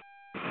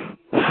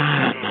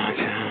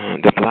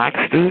 The black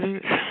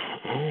students?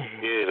 Oh.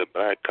 Yeah, the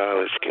black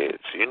college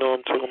kids. You know what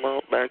I'm talking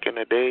about? Back in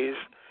the days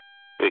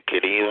with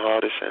Kadeem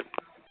Hardison.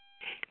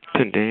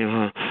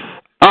 Kadeem,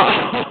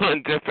 oh,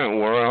 different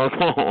world.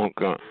 Oh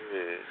God.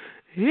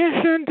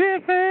 It's a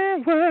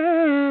different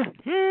world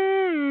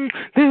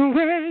than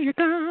where you're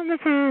coming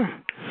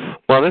from.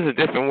 Well, it's a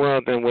different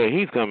world than where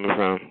he's coming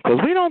from, because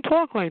we don't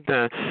talk like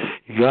that.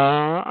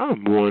 Yeah,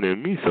 I'm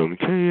wanting me some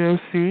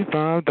KFC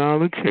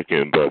 $5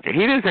 chicken bucket. He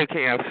didn't say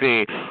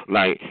KFC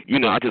like,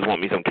 I just want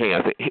me some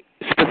KFC.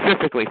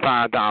 Specifically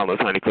 $5,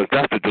 honey, because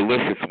that's the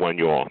delicious one,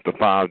 y'all, the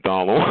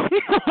 $5 one.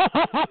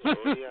 What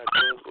do you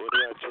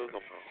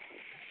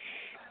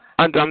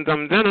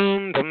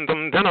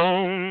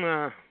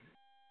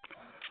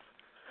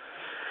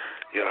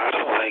Yo, I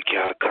don't like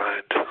y'all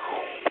kind.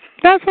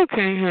 That's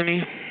okay,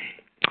 honey.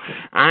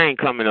 I ain't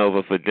coming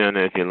over for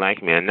dinner if you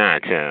like me or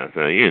not, child.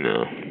 So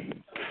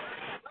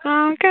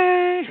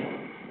Okay.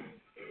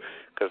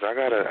 Cause I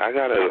gotta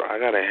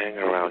hang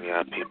around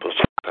y'all people.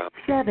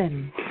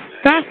 7.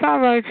 That's all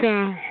right,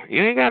 child.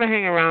 You ain't gotta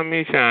hang around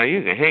me, child.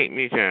 You can hate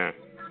me, child.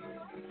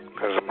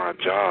 Cause of my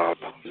job.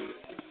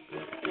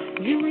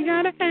 You ain't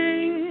gotta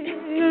hang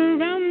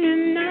around me,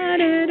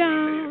 not at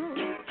all.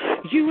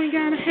 You ain't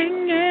gotta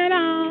hang at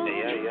all.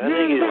 Yeah,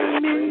 niggas is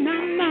crazy.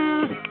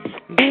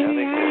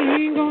 Baby, I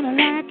ain't gonna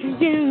lie to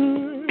you.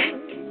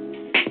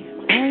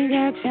 I ain't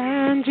got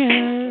time,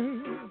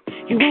 Jim.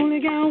 You only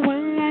got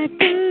one life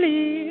to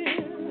live.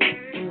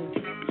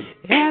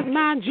 That's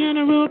my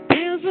general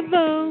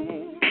principle.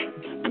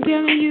 I'm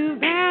telling you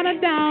that I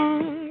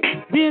don't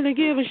really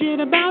give a shit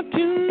about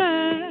too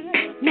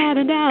much. Not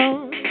at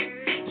all.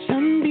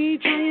 Some be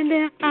trying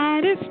their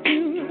hardest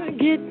to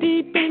get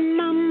deep in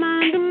my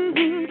mind.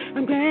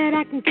 I'm glad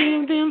I can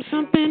give them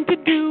something to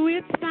do.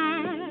 It's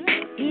fine.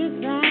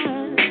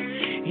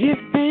 If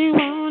they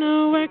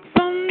wanna work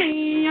for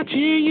me, I'll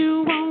cheer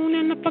you on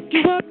and I'll fuck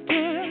you up,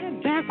 yeah.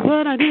 That's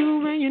what I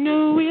do when you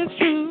know it's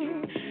true.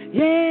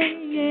 Yeah,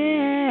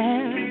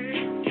 yeah.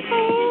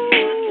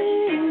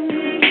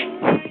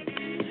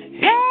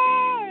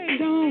 Hey,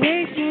 don't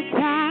waste your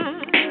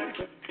time.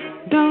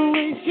 Don't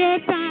waste your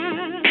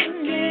time,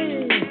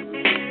 yeah.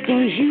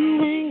 'Cause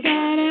you ain't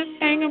gotta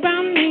hang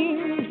around me.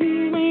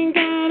 You ain't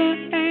gotta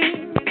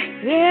hang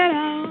at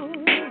all.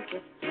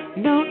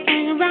 Don't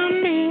hang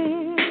around me.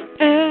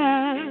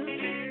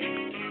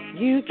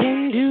 You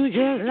can do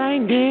just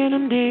like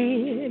Denim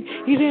did.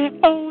 He said,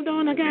 hold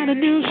on, I gotta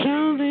do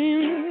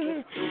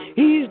something.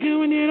 He's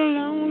doing it a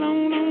long,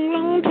 long, long,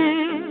 long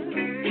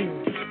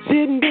time.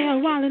 Sitting there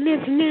while he's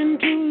listening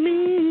to me.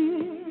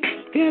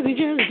 'Cause he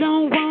just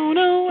don't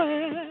wanna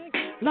work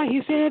like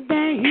he said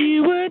that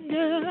he would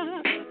do.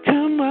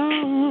 Come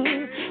on,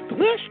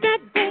 push that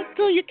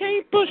button, you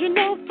can't push it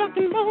no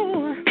fucking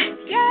more.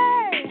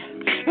 Yeah,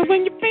 and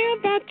when you feel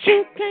that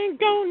you can't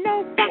go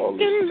no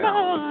fucking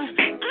more.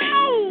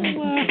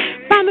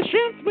 Find the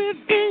strength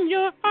within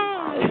your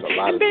heart.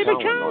 And baby,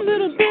 try a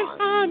little bit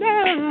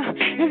harder.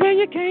 And when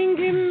you can't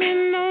give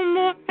me no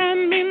more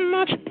and me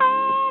much of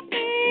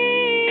me,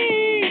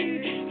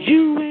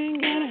 you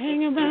ain't gotta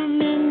hang around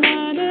me,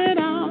 not at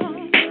all.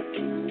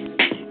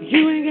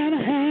 You ain't gotta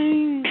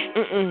hang.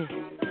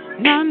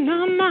 No,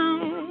 no,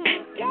 no.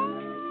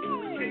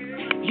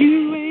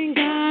 You ain't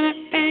gotta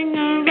hang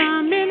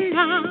around me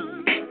now.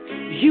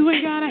 You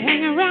ain't gotta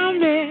hang around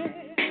me.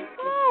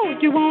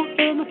 You won't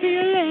hurt my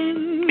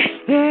feelings.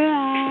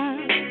 Yeah.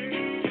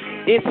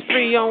 It's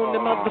free on the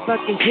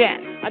motherfucking chat.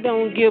 I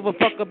don't give a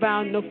fuck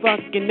about no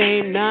fucking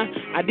name, nah.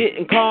 I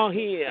didn't call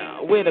here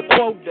with a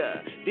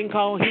quota. Didn't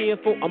call here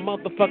for a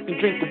motherfucking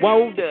drink of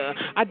water.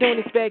 I don't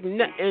expect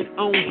nothing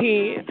on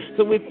here.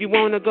 So if you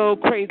wanna go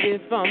crazy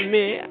for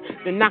me,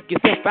 then knock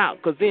yourself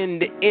out. 'Cause in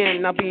the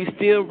end, I'll be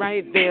still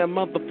right there,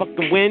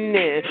 motherfucking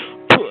winning.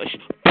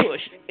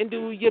 Push, and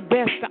do your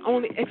best. I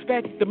only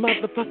expect the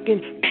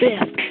motherfucking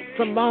best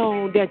from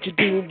all that you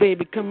do,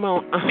 baby. Come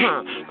on,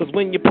 'Cause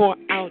when you pour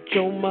out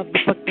your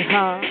motherfucking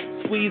heart,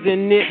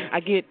 squeezing it, I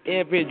get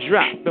every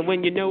drop. And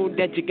when you know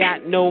that you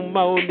got no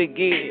more to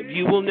give,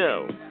 you will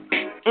know.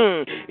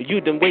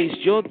 You done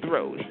waste your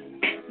throat.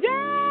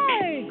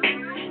 Yay!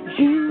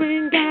 You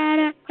ain't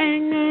gotta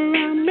hang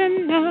around me,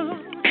 no.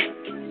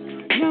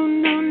 No,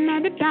 no,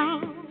 not at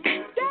all.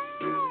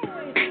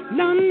 Yay!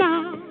 No,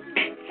 no.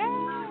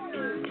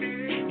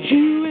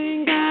 You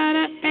ain't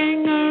gotta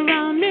hang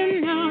around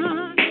me,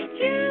 no.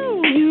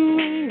 You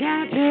ain't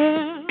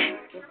gotta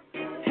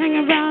hang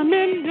around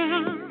me, no.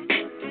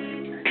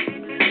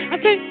 I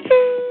said,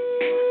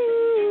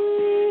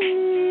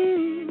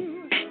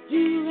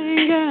 you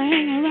ain't gotta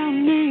hang around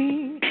me.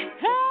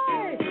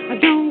 Hey, I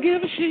don't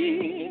give a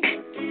shit.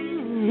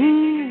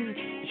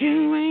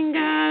 You ain't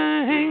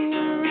gotta hang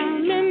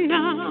around me,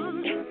 no.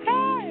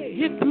 Hey,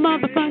 hit the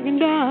motherfucking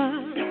door.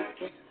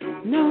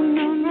 No,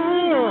 no,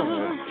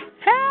 no.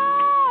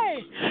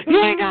 Hey, you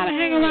ain't gotta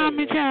hang around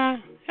me, child.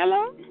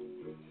 Hello?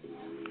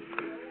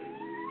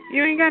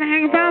 You ain't gotta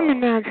hang around me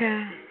now,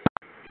 child.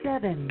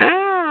 7.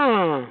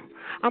 Oh,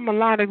 I'm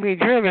melodically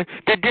driven.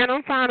 Did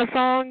Denim find a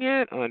song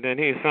yet? Or did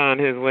he find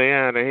his way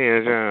out of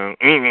here, child?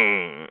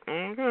 Okay.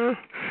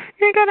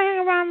 You ain't gotta hang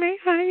around me,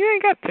 honey. You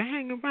ain't got to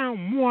hang around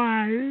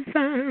moi.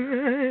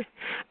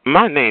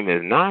 My name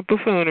is not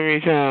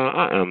buffoonery, child.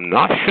 I am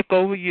not shook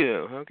over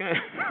you, okay?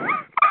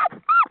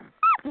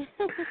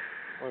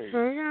 What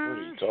are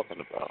you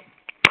talking about?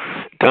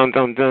 Dum.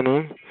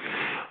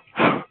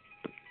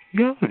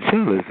 Y'all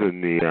jealous of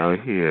me out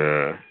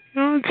here.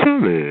 Y'all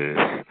jealous.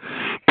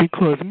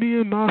 Because me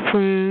and my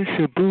friend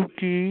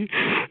Shibuki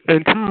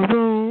and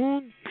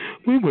Tyrone,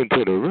 we went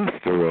to the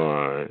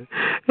restaurant.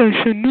 And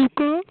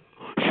Shanuka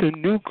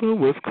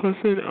was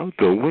cussing out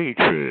the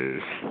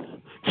waitress.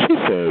 She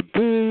said,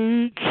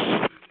 bitch.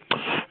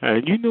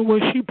 And you know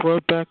what? She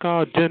brought back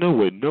our dinner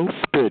with no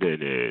spit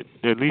in it.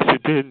 At least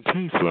it didn't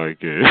taste like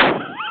it.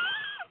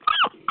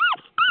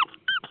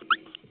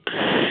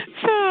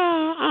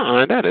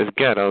 So, that is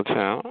ghetto,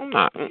 child. I'm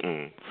not,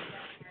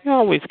 You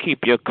always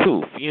keep your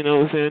coof, you know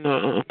what I'm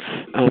saying?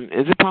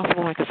 Is it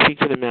possible I could speak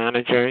to the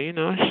manager? You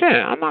know, shit,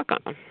 I'm not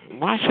gonna,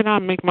 why should I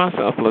make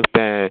myself look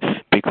bad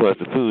because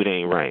the food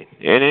ain't right?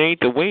 It ain't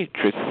the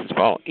waitress's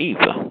fault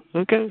either,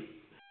 okay?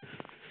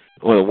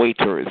 Or the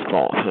waiter's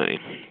fault, honey.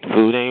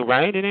 Food ain't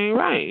right, it ain't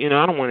right. You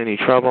know, I don't want any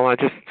trouble.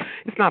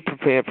 It's not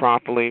prepared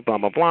properly, blah,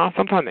 blah, blah.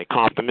 Sometimes they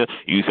compliment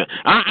you say,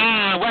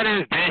 what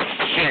is this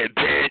shit,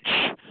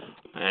 bitch?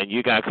 And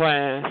you got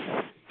class.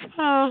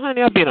 Oh,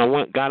 honey,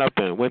 got up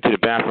and went to the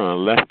bathroom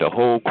and left the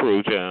whole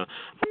crew, child.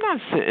 I'm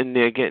not sitting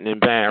there getting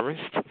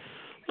embarrassed.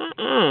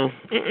 Yeah.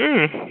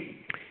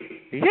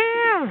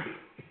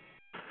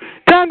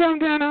 Dum.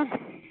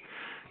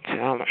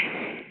 Child,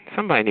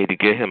 somebody need to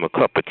get him a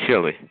cup of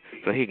chili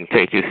so he can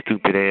take his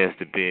stupid ass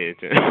to bed.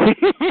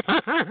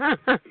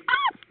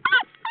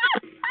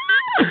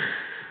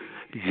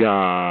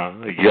 Y'all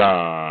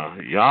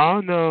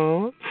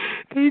know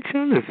they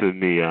jealous of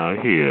me out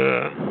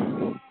here.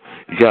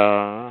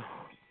 Yeah.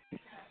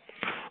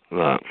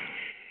 Look,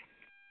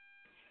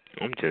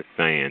 I'm just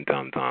saying,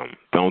 Dum,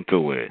 don't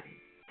do it.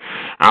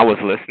 I was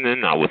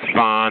listening, I was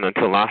fine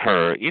until I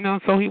heard,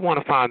 so he want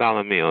a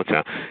 $5 meal,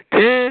 child.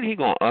 Then he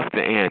gonna up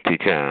the ante,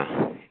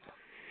 child.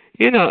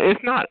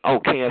 It's not,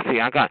 KFC.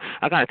 I got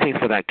a taste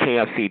for that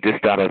KFC, this,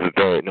 that, or the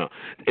third. No,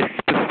 it's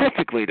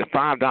specifically the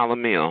 $5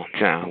 meal,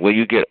 child, where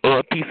you get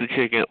a piece of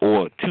chicken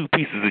or 2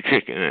 pieces of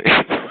chicken.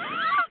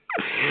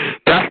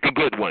 That's the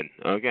good one,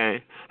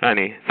 okay,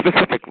 honey,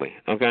 specifically,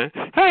 okay?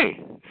 Hey,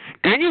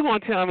 then you gonna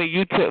tell me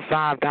you took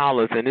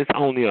 $5 and it's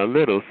only a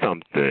little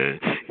something.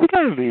 You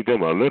gotta leave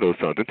them a little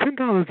something.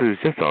 $10 is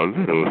just a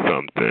little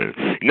something.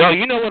 No,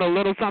 you know what a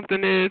little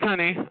something is,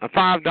 honey? A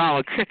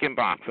 $5 chicken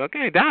box,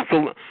 okay? That's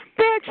a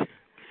bitch.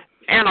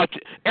 And a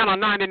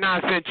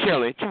 99-cent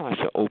chili. Child, I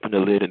should open the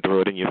lid and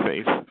throw it in your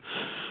face.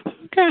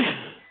 Okay.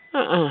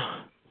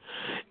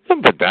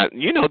 But that,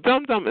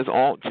 Dum is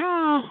all,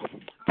 child.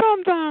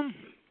 Dum.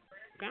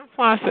 That's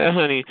why I said,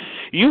 honey,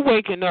 you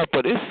waking up,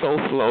 but it's so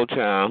slow,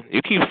 child.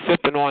 You keep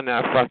sipping on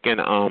that fucking,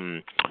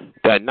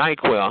 that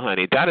NyQuil,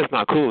 honey. That is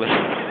not cool.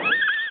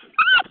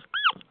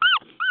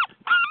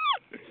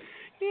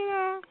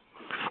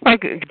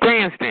 Like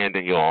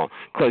grandstanding, y'all,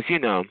 because,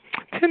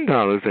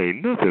 $10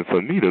 ain't nothing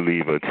for me to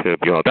leave a tip,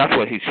 y'all. That's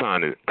what he's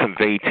trying to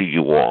convey to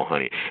you all,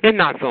 honey. In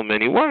not so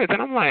many words.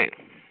 And I'm like,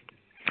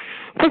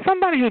 for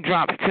somebody who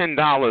drops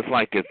 $10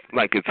 like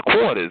it's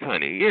quarters,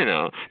 honey,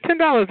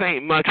 $10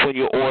 ain't much when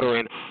you're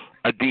ordering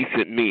a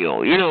decent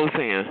meal. You know what I'm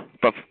saying?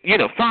 But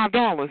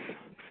 $5.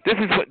 This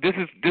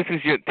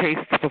is your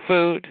taste for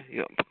food.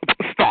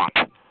 Stop,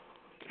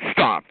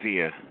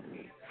 dear.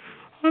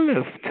 I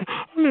left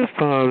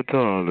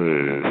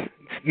 $5.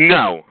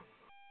 No.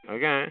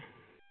 Okay.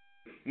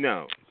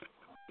 No,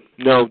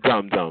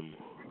 Dum.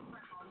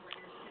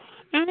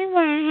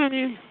 Anyway,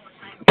 honey.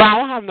 But I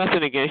don't have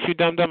nothing against you,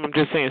 Dum. I'm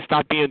just saying,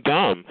 stop being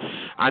dumb.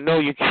 I know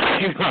you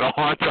got a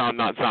hard time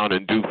not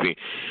sounding doofy.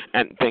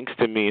 And thanks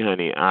to me,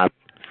 honey, I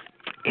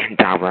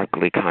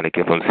indirectly kind of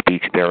give him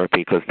speech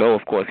therapy, because though,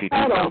 of course, he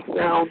does. I don't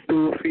sound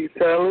doofy,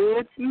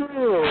 Taylor.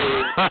 No.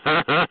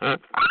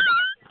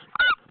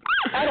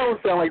 I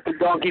don't sound like the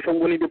donkey from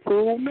Winnie the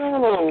Pooh.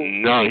 No.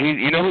 No,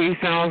 you know who he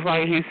sounds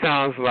like? He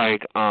sounds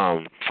like,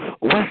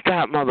 what's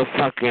that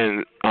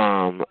motherfucking,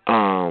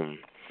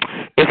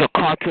 it's a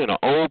cartoon, an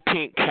old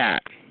pink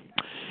cat.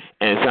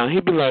 And so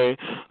he'd be like,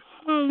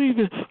 I'll leave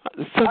it,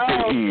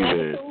 something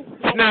even.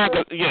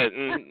 Snaggle, yeah,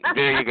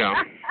 there you go.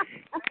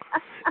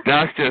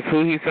 That's just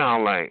who he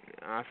sounds like.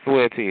 I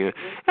swear to you.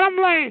 And I'm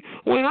like,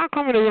 when I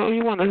come in the room,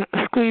 you want to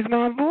squeeze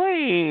my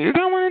voice.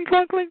 I want to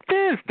talk like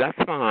this. That's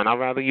fine. I'd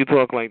rather you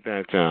talk like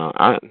that, John.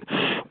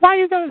 Why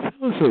you guys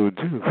so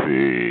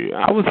doofy?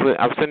 I was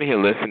sitting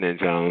here listening,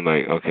 John,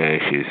 like, okay,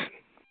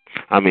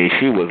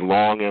 she was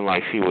longing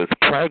like she was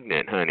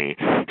pregnant, honey.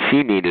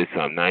 She needed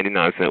some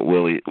 99-cent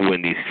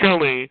Wendy's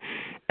chili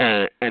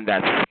and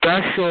that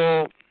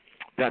special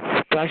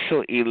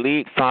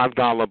elite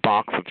 $5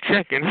 box of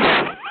chicken.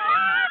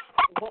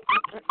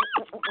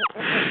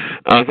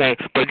 Okay,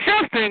 but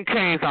just in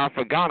case I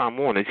forgot I'm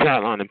on the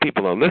chat line and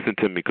people are listening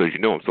to me because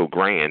I'm so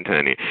grand,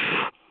 honey,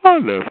 I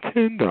left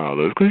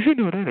 $10 because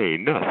that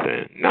ain't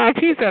nothing. Now, if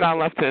he said I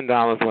left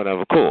 $10,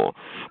 whatever, cool.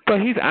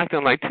 But he's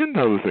acting like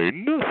 $10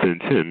 ain't nothing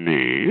to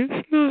me.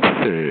 It's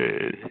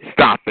nothing.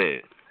 Stop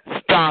it.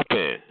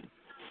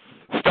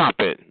 Stop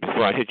it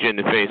before I hit you in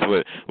the face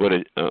with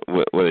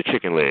a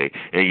chicken leg,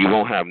 and you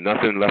won't have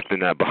nothing left in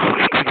that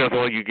box. That's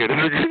all you get is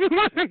a chicken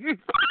leg.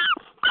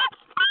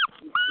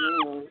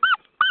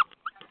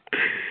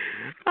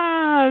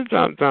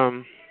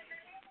 Dum-dum.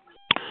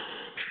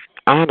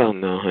 I don't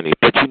know, honey.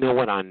 But you know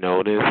what I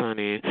noticed,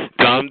 honey?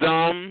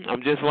 Dum-dum,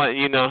 I'm just letting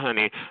you know,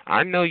 honey.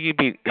 I know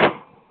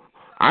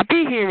I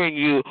be hearing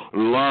you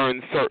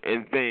learn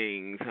certain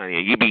things, honey,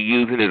 and you be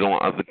using it on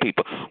other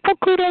people. Well,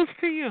 kudos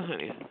to you,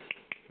 honey.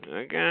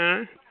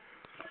 Okay.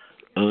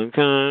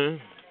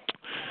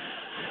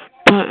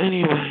 But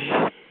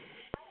anyway,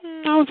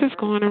 I was just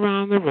going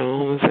around the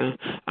rooms, and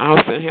I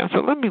was sitting here. I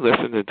said, let me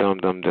listen to Dum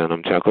Dum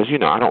Denim Child, because,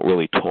 I don't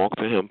really talk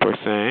to him per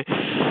se.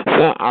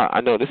 So I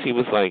noticed he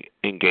was,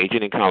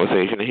 engaging in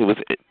conversation, and he was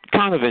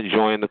kind of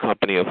enjoying the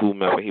company of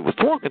whomever he was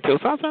talking to.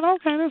 So I said,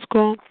 okay, that's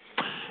cool.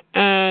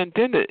 And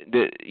then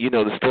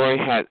the story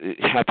had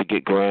to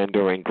get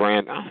grander and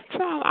grander.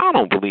 I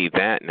don't believe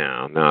that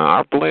now. No,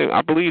 I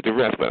believe the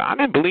rest, but I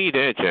didn't believe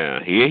that,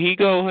 child. Here he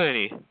go,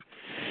 honey.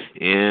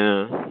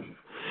 Yeah.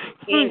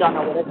 He ain't gonna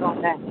know what it's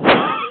on that.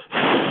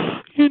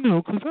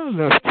 Because I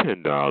left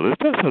 $10.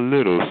 That's a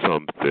little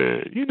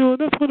something.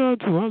 That's what I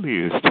do. I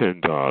leave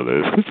 $10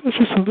 because that's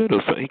just a little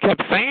something. He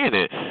kept saying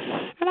it.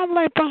 And I'm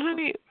like, but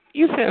honey,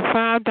 you said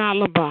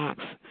 $5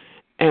 box.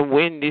 And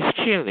Wendy's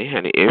chili,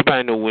 honey.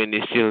 Everybody know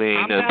Wendy's chili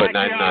ain't nothing but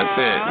 99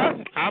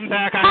 cents. I'm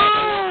back. I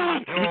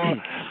had to walk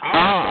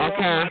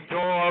my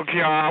dog.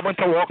 Okay. I went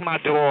to walk my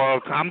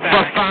dog. I'm back.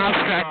 For 5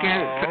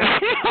 seconds.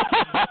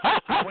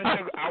 I went to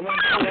walk my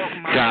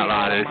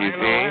dog. You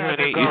see,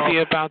 honey? You see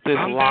about this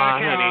law,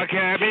 honey?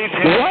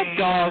 What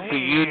dog do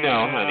you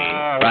know, honey?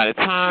 By the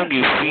time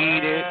you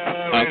feed it,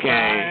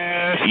 okay,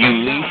 you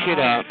leash it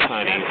up,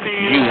 honey.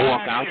 You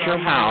walk out your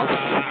house,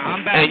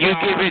 and you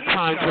give it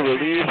time to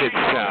relieve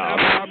itself.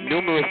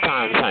 Numerous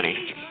times, honey.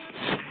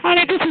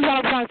 Honey, this is what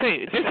I'm trying to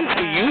say. This is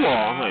for you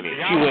all, honey.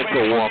 She went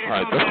to walk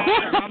her dog.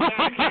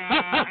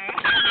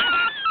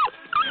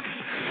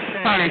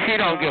 Honey, she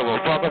don't give a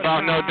fuck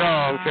about no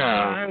dog,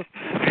 child.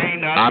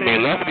 I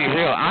mean, let's be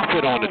real. I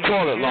sit on the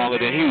toilet longer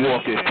than he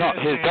walked his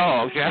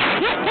dog,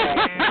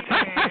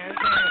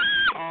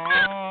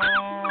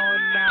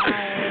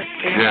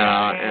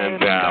 yeah,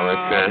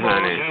 embarrassing,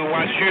 honey.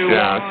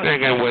 Yeah,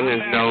 singing with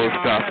his nose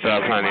stuffed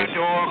up, honey.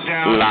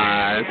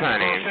 Lies,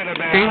 honey.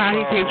 See how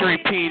he keeps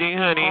repeating,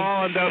 honey?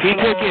 He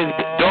took his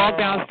dog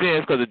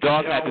downstairs because the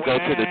dog had to go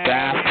to the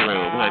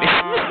bathroom, honey.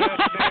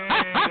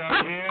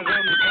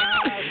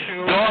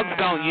 Dogs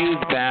don't use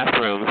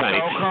bathrooms,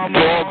 honey.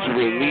 Dogs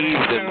relieve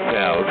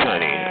themselves,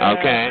 honey.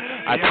 Okay?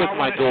 I took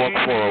my dog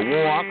for a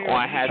walk, or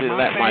I had to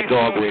let my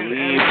dog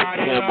relieve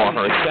him or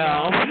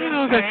herself.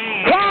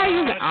 Why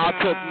you? I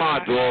took my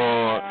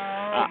dog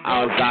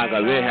outside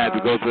because they had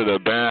to go to the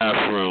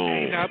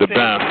bathroom.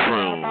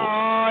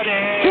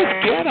 Just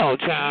ghetto,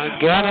 child.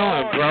 Ghetto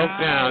and broke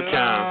down,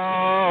 child.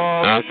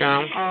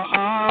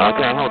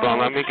 Okay, hold on.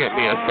 Let me get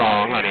me a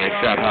song, honey, and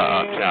shut her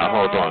up, child.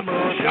 Hold on.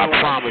 I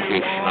promise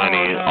you,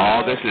 honey,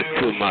 all this is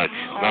too much.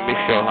 Let me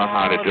show her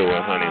how to do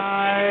it, honey.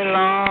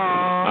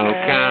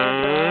 Okay?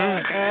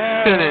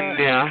 Sitting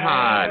there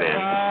hiding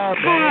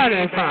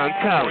from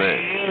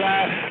telling.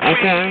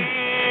 Okay?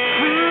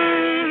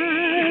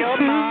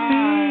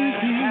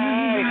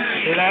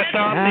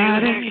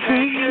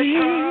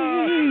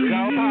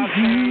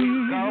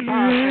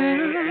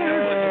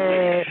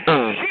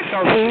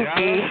 She'll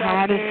be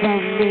hiding from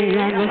me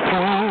on the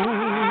phone,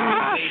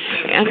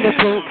 and the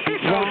books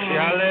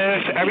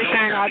jealous.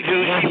 Everything I do,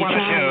 she wanna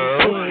do.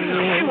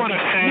 She wanna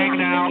sing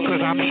now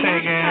because I'm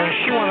singing.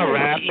 She wanna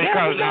rap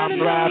because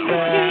I'm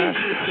rapping.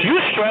 You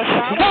stress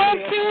out.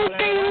 Don't you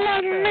be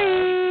like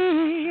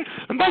me,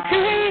 but you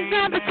ain't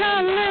got the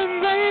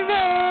talent, baby.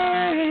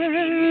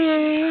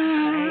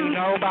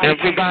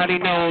 Everybody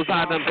knows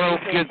I done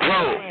broke your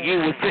throat. You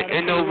were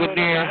sitting over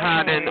there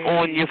hiding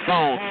on your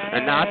phone,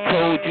 and I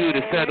told you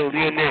to settle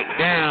your neck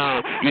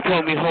down. You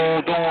told me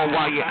hold on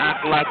while you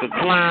act like a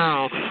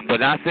clown,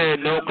 but I said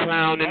no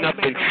clowning up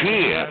in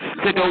cheer.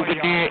 Sit over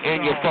there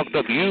in your fucked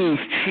up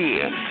used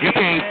chair. You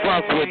can't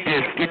fuck with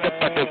this. Get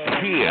up out the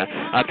pier.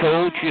 I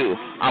told you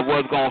I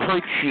was gonna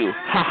hurt you.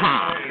 Ha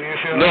ha.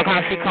 Look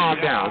how she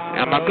calmed down.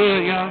 Am I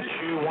good, y'all?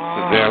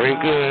 Very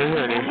good,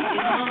 honey.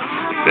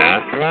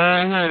 That's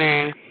right,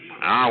 honey.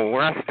 I'll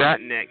rest that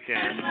neck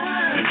down.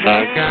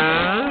 Okay.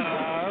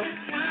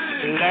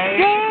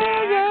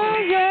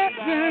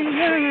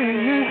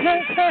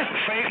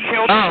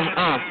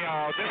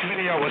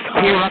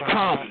 Here I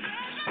come.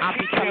 I'll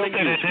be telling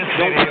you, don't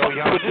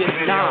fuck with this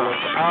now.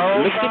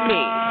 Look at me,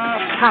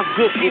 how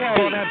good it be.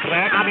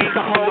 I'll be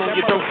sucking on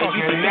your throat and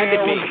you be mad at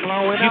me.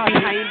 You be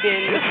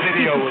hiding. This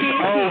video is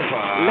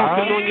over.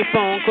 Laughing on your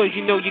phone cause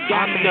you know you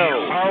got to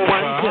know.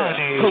 One touch,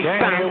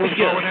 co-sign with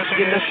you.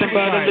 You're nothing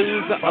but a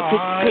loser, a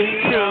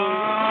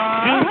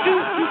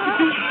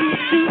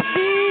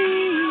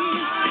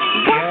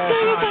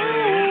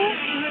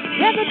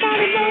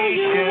everybody know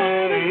you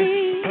wanna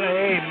be.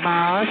 Play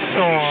my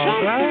song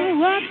all night.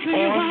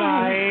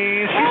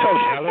 She's so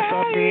jealous.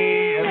 of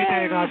me.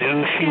 Everything I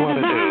do, she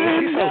wanna do.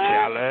 She's so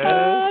jealous.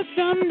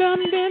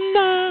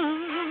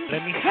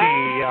 Let me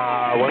see,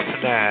 what's the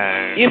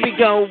name? Here we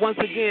go, once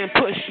again,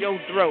 push your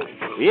throat.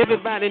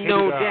 Everybody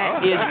know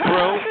that is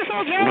broke.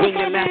 When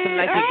you're laughing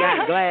like you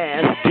got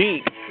glass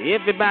deep.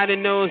 Everybody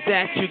knows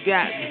that you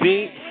got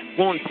beat.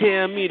 Won't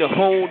tell me to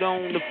hold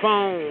on the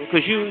phone,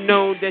 cause you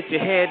know that you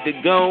had to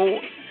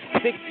go.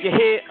 Stick your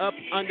head up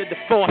under the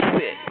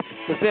faucet,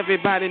 cause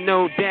everybody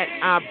know that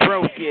I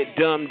broke it,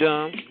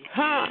 dum-dum.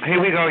 Huh. Here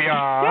we go,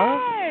 y'all.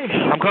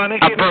 I'm gonna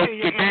give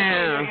it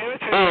down.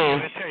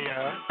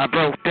 I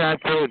broke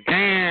that throat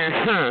down.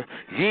 Huh.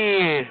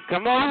 Yeah.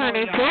 Come on,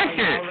 honey, push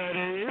it.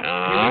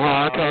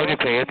 I told you,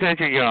 pay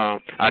attention, y'all.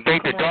 I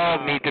think the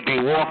dog needs to be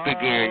walked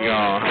again,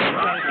 y'all.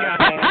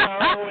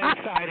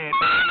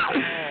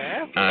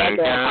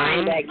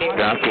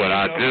 That's what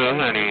I do,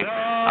 honey.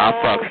 I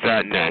fuck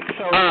that neck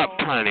up,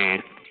 honey.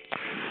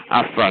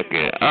 I fuck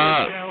it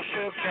up.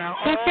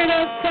 Fuck it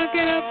up,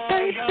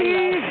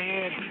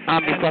 baby.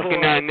 I'll be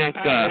fucking that neck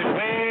up.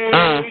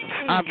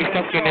 I'll be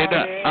fucking it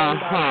up.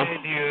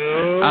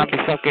 I'll be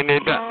fucking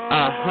it up.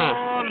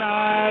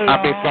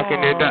 I'll be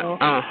fucking it up.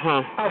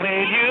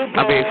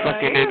 I'll be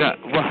fucking it up.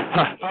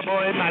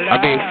 I'll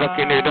be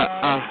fucking it up.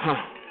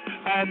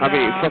 I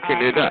be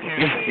fucking it up,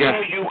 yeah.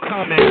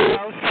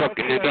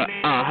 Fucking it up,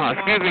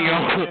 excuse me,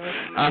 y'all.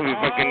 I be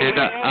fucking it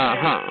up, I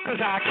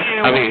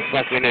be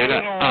fucking it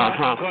up, I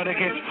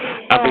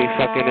be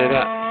fucking it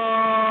up,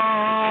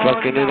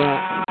 fucking it up.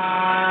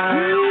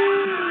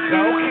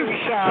 Go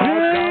Keisha, go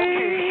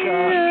Keisha.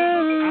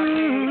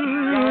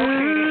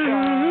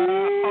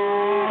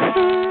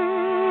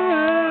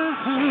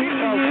 She's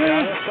so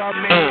jealous of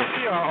me.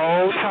 She an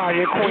old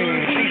tired queen.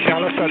 She's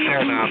jealous of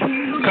them now.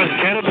 Cause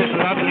Jennifer's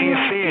lovely as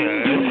she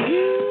is.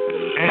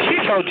 And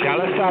she's so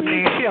jealous of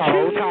me. She a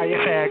whole tired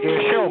faggot.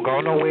 She don't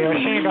go nowhere.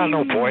 She ain't got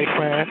no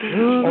boyfriend.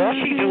 All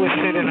she do is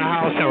sit in the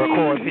house and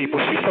record people.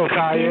 She's so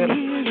tired.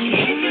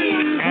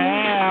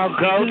 And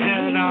go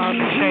to them,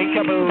 shake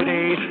your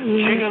booty.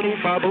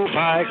 Jiggly bubble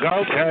butt,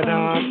 go to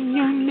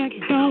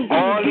them.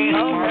 All these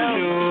smart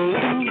shoes.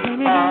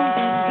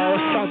 Oh,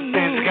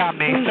 something's got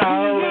me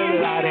so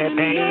excited,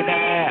 baby.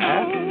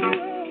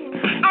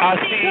 I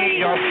see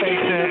your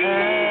face in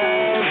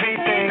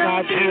everything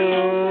I do.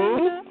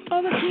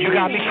 You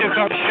got me shook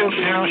up, shook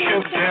down,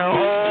 shook down.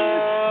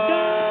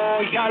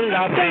 Oh, you're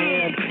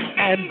loving.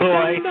 And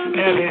boy,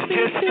 if it's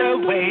just the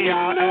way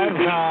I'll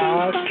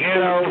ever get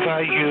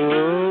over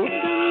you.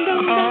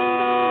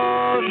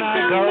 Oh,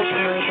 now go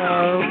to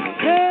them.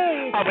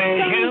 I'll be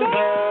you,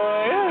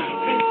 boy.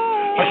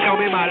 But show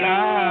me my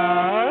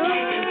love.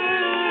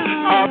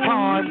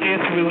 Upon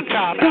this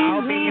rooftop,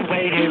 I'll be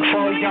waiting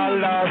for your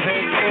love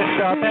and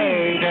kiss up,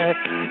 baby.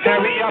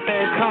 Hurry up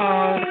and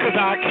come, cause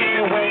I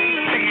can't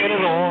wait to get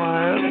it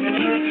on.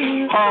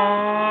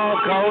 Oh,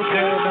 go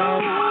to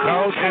them,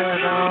 go to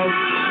them.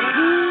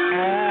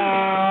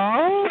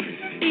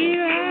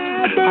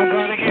 I'm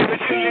gonna give it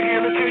to you,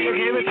 give it to you,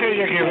 give it to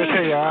you, give it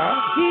to you.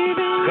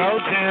 Go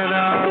to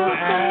them,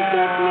 hey,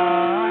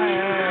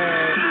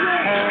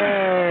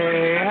 hey.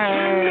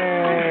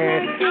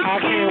 I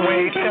can't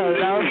wait to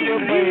love you,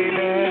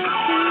 baby.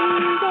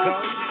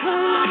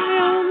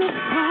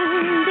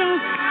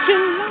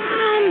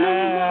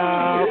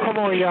 Oh, come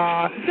on,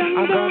 y'all.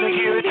 I'm gonna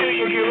give it to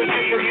you, give it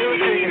to you, give it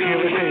to you,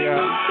 give it to you.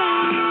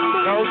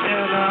 Go to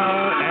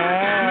them,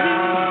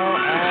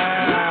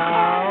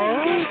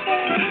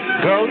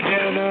 go to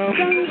them,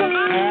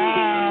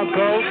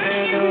 go to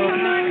them,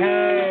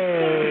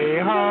 hey,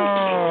 ho,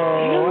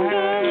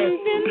 hey.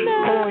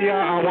 Come on,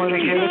 y'all, I wanna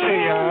give it to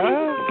ya.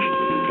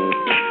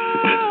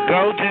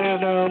 Go to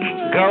them,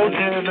 go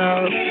to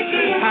them.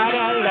 I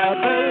don't love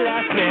the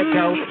last it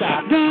don't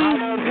stop. I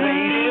don't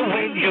play it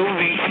when you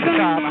reach the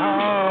top.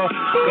 Oh,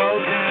 go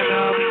to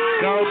them,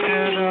 go to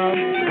them,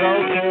 go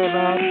to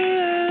them.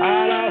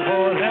 I don't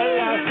hold the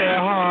last it,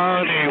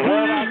 honey.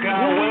 What I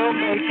got will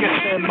make you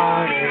spend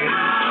money.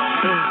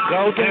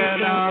 Go to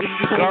them,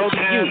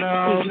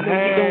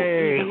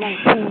 hey.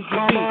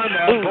 Come on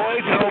now,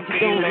 boys, don't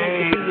be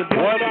late.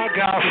 What I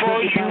got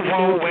for you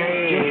won't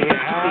wait.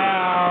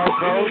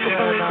 Go to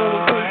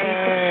them,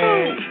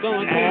 hey.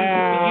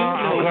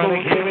 I'm gonna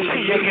give it to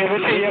you, give it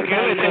to you,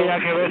 give it to you,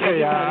 give it to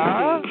you.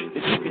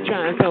 You're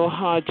trying so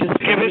hard, just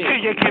give it to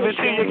you, give it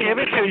to you, give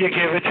it to you,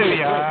 give it to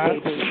you. I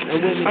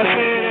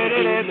said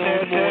it,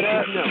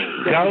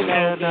 go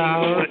to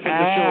them,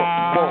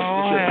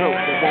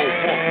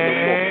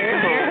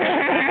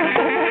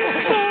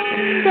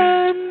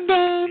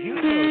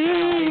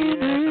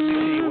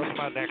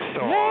 next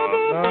song.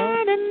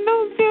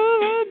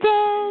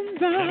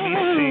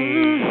 Let me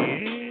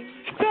see.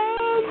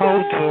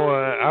 Hold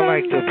on. I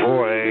like the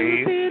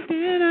boys.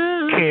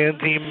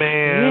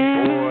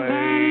 Candyman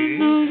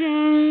boys.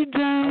 I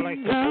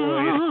like the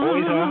boys.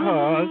 Boys are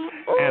hugs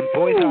and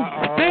boys are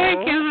all.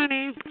 Thank you,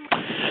 honey.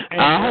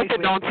 I hope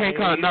it don't take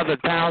her another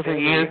 1,000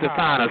 years to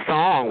find a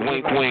song.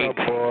 Wink, wink.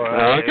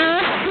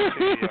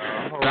 Okay.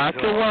 got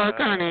to work,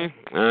 honey.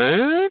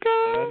 Okay.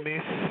 Let me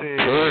see.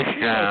 Push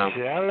down.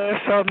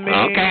 Jealous of me.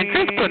 Okay,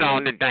 just put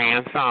on the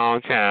damn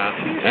song, child.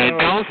 And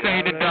don't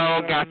say the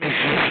dog got the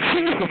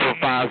for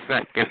 5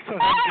 seconds. So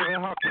I'm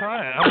giving her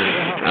credit.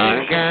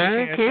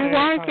 Okay, keep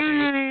working,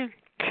 honey.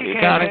 You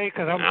got it.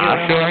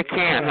 I sure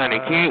can, honey.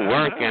 Keep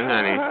working,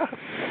 honey.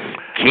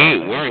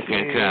 Keep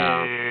working,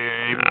 child.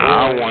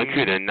 I want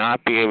you to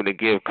not be able to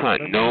give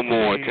cunt no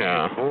more,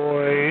 child.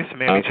 Boys,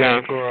 maybe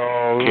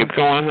girls. Keep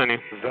going, honey.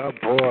 The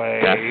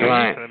boys. That's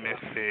right.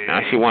 Now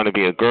she want to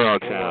be a girl,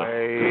 child.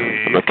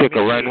 I'm going to kick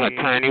her right in her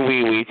tiny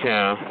wee-wee,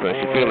 child, so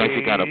she feel like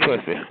she got a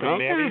pussy. Okay.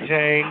 Mary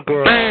Jane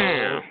girl.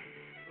 Bam!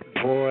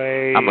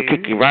 Boys. I'm going to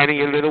kick you right in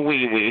your little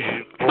wee-wee.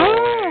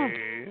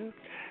 Boys.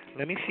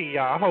 Let me see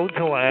y'all. Hold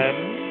on.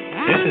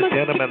 This is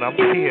Gentleman. I'm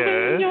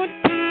here.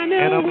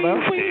 And I'm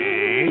Lefty.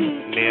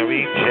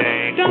 Mary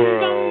Jane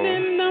girl.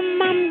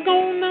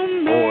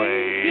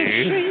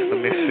 Boys. Let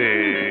me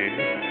see.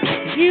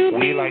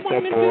 We like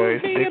the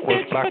boys. Big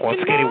ones, black ones,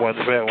 skinny ones,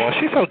 red ones.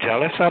 She's so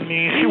jealous of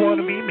me. She want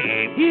to be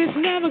me.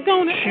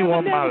 She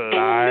want my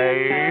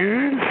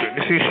life.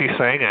 You see, she's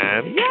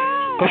singing.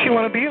 Because she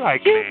want to be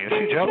like me.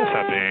 She's jealous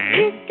of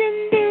me.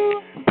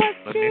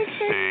 Let me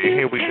see.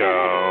 Here we go.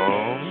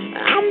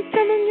 I'm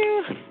telling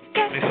you.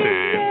 Let me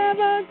see.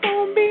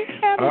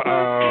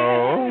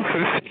 Uh-oh.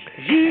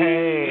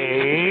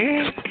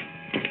 Hey.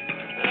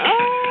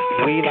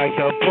 We like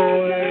the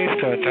boys.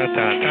 Dun, dun,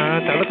 dun,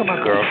 dun, dun. Look at my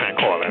girlfriend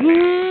calling me.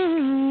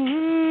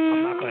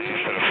 I'm not going to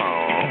answer the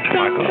phone.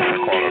 My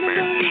girlfriend calling me.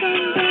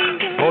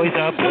 Boys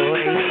are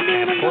boys,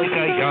 and boys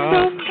are young.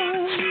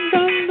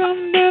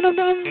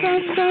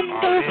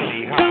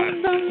 Already hot.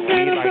 We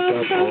like the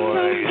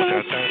boys. Dun,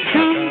 dun, dun, dun, dun.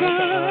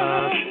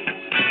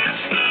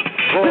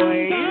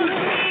 Boys.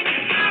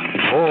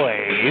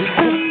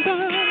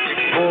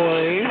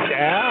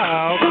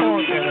 Ow, come on,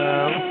 Jim.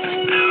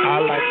 I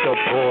like the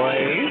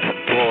boys.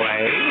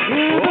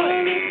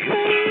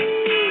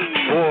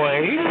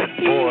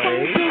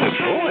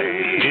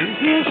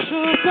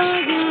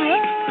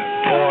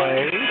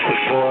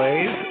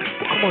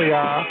 Come on,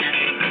 y'all.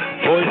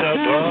 Boys are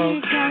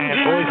young and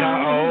boys are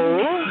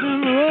old.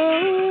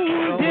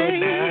 Some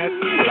that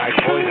like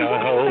boys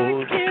are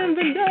old.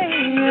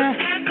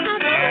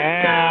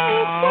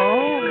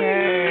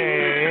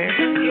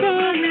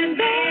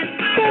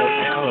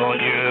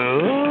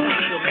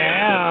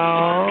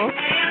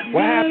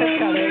 What happened,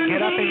 Kelly?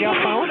 Get up in your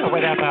phone or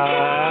whatever.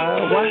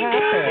 What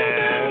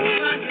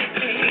happened?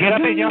 Get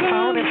up in your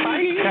phone and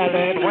fight,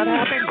 Kelly. What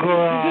happened,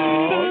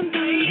 girl?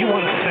 You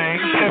want to sing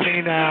to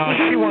me now?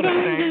 She want to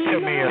sing to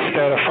me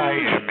instead of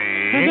fighting me.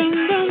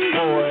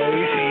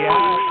 Boys, yeah.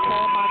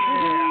 Call my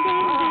name.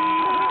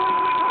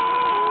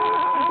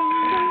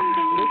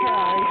 Look at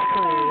ice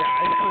cream.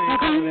 Ice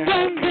cream.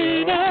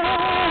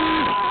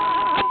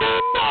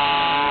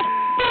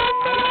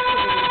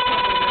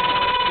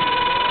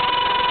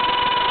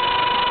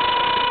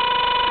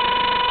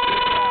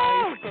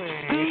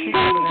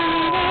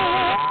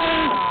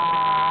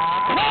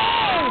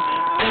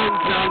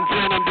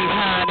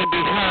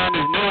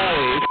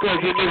 Cause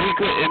you knew he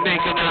couldn't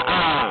make it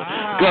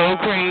go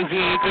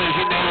crazy, cause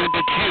you know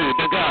that you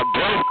done got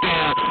broke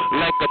down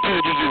like I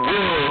told you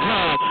would,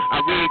 huh? I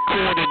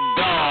recorded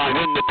dog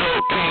when the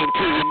dope came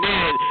to an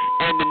end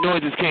and the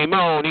noises came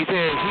on. He said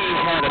he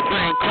had a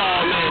friend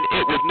call in,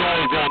 it was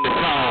noise on the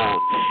phone,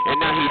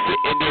 and now he's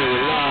sitting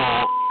there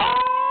alone.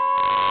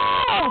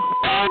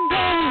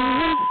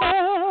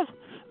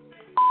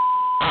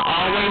 I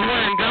always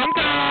win,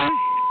 dum-dum.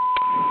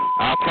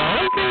 I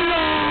told you.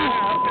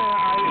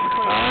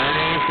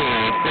 She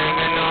ain't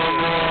singing no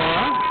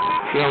more.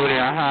 She over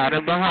there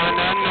hiding behind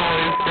that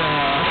noise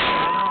stuff.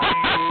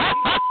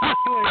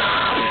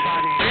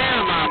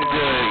 Damn, I'm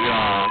good,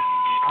 y'all.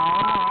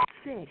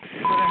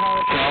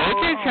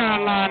 Told you,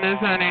 Carolinas,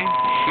 honey.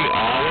 She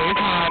always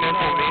hiding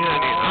from me,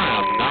 honey. I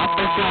am not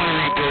the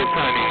jewelry goods,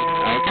 honey.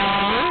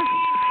 Okay?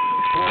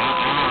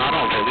 I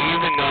don't believe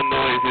in no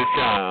noises,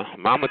 child.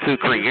 Mama too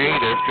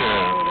creative,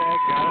 girl.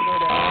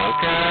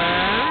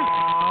 Okay?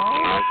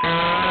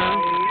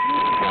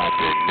 Got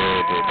the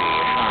nerve to be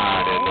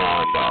hiding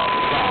on the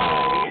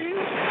phone.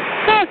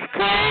 That's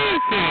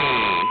crazy.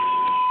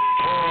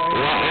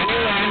 Well,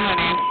 anyway,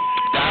 honey,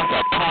 that's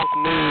a punk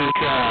move,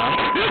 child.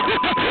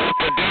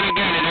 But then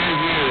again, it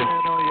is you.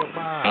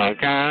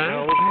 Okay?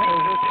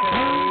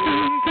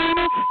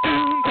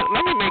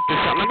 Let me make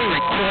this up. Let me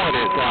record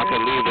it so I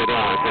can leave it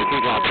on. Since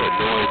he's going to put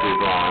noises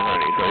on,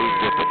 honey. So he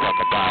can get the fuck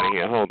up out of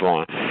here. Hold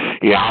on.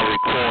 Yeah, I'll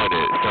record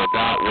it. So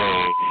that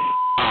way...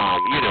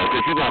 you know,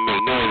 since you gonna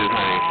make noises,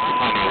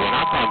 honey, when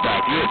I come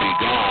back, you'll be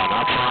gone.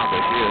 I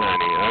promise you,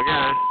 honey,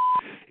 okay?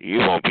 You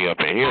won't be up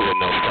in here with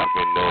no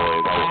fucking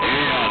noise. Oh,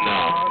 hell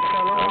no.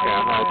 Okay,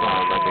 hold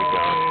on, let me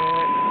go.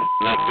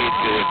 Let me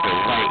do it the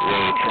right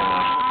way,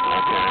 child.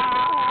 Okay?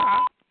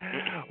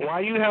 Why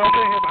you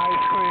helping him,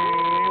 Ice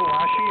Cream?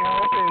 Why she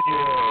helping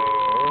you?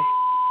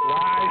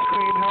 Why Ice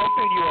Cream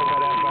helping you or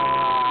whatever?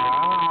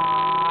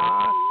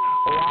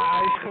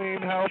 Why Ice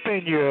Cream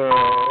helping you?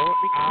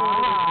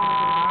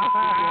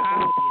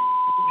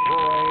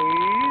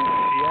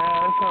 Boys,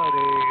 Yes,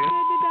 honey.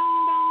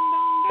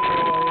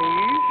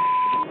 Boys.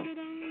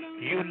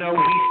 You know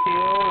we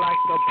still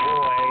like the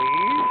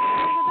boys.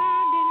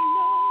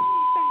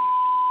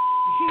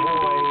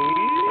 Boys.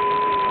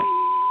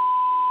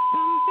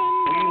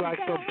 We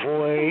like the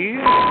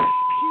boys.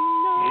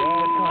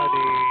 Yes,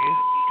 honey.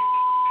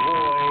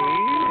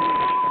 Boys.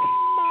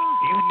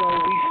 You know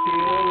we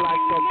still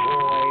like the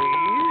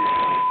boys.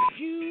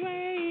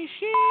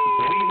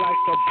 We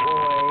like the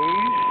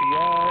boys.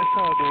 Yes,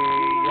 honey.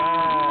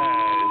 Yes.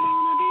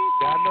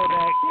 Gotta know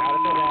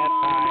that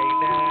by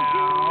now.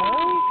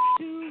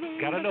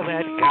 Gotta know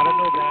that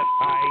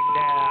by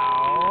now.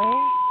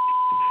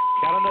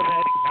 Gotta know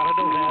that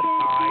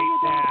by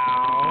now.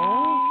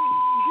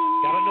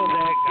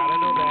 Gotta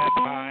know that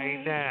by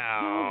now.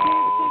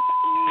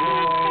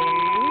 Boys,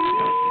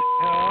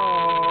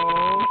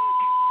 oh,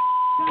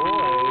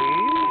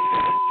 boys.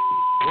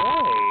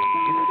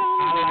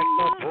 I like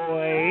the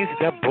boys.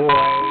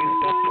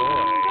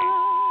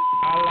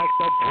 I like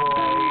the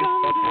boys.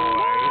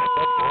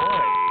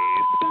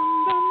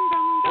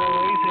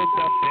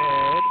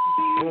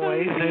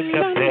 Boys in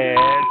the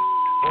bed.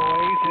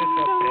 Boys in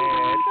the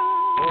bed.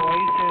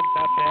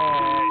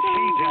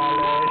 She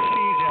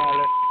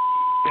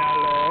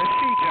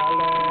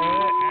jealous.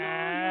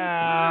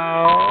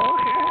 Ow.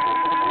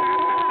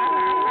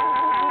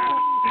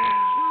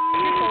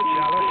 She's so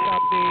jealous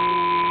of me.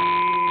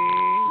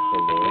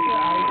 Look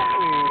at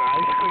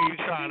ice cream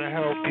trying to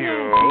help you.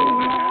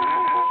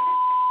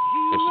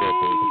 What's up,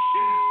 baby?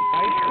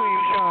 Ice cream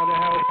trying to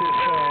help this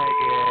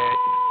faggot.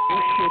 You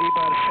shitty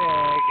butt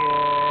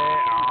faggot.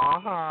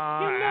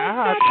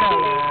 Tell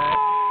her.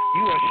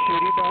 You a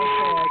shitty butt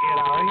faggot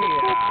out here.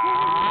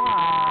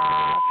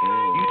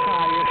 You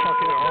tired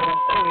sucking old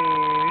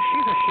queen.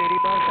 She's a shitty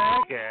butt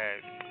faggot.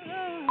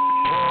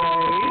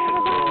 Boys.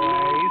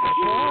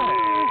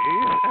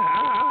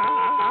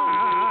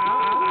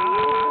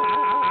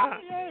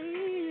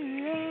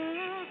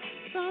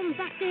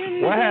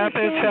 What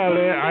happened, tell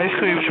it? Ice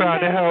cream tried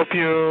to help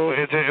you.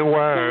 It didn't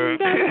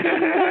work.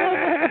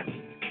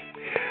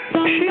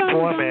 She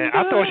poor man.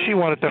 I thought she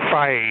wanted to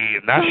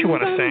fight. Now she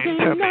want to sing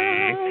to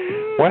me.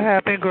 What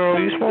happened, girl?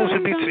 You supposed to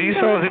be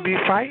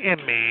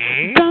fighting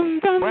me.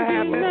 What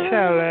happened,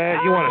 tell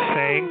it? You want to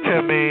sing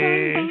to me?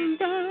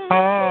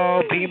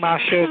 Oh, be my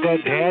sugar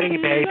daddy,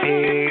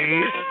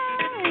 baby.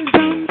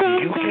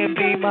 You can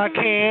be my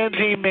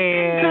candy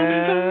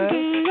man.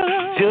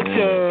 Just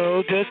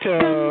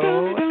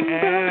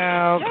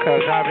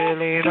cause I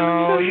really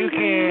know you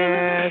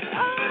can.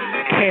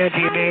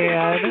 Candy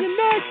man,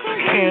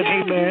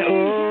 oh.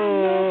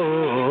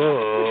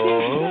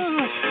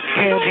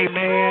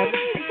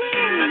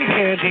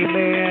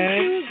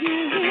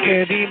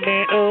 Candy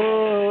man,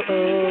 oh.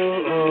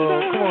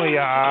 Come on,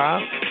 y'all.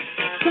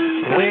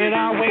 When I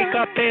wake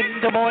up in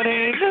the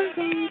morning,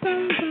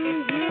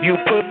 you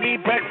put me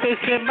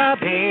breakfast in my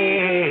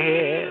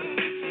bed.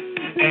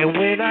 And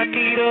when I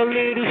need a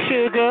little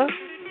sugar,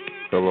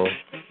 hello,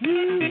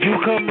 you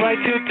come right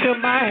to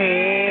my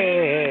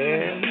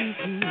head.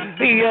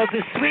 You're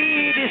the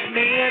sweetest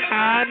man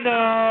I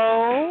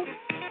know,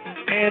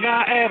 and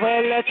I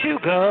ever let you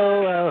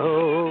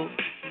go.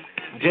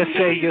 Just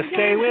say you'll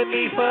stay with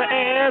me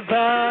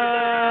forever,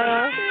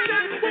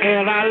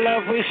 and our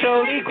love will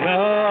surely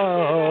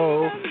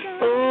grow.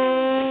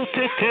 Ooh,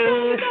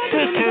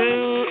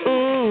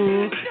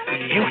 ooh,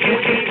 you can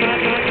be my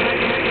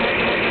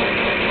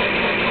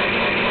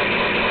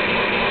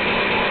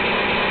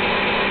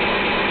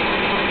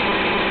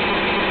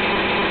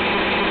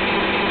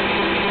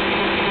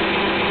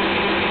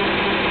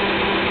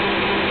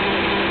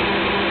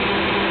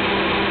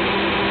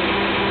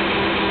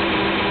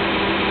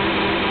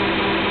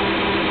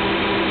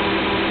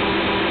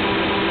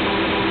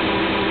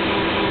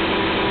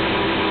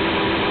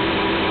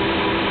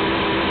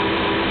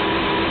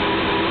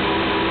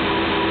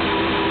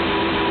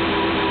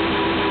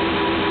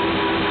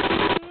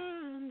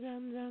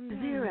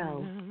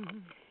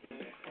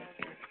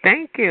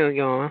Thank you,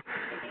 y'all.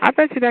 I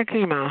bet you that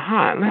came out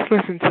hot. Let's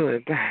listen to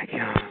it back,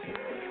 y'all.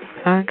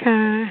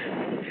 Okay.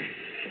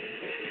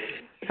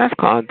 That's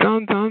called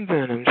Dum Dum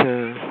Denium,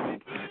 too.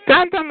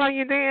 Dum Dum, are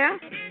you there?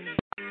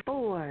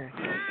 4.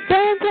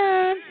 Dum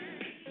Dum.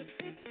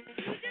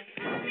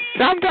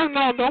 Dum Dum,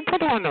 no, don't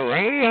put on the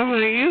radio,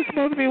 honey. You're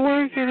supposed to be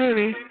working,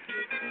 honey.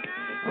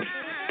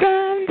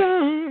 Dum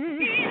Dum.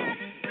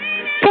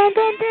 Dum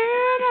Dum Dum.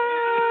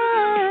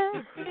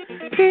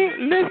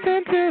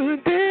 Listen to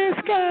this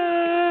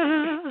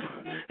girl.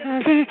 I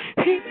say,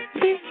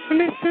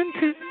 listen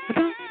to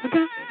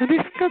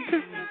this girl.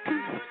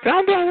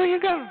 Dum Dum, where you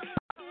go?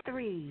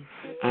 3.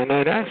 I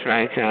know that's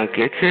right, y'all.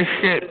 Get your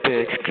shit,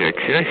 bitch. Get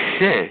your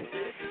shit.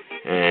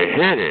 And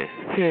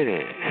hit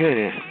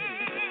it.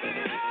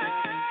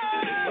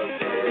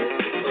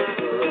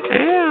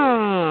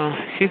 Yeah.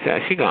 She said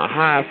she gonna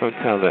hide from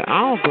Teller. I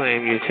don't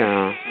blame you,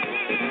 child.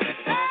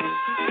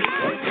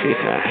 She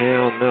said,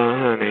 hell no,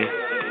 honey.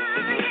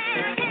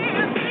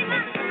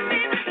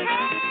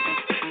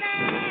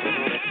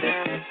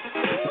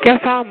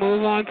 Guess I'll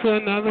move on to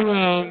another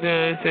room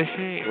then, since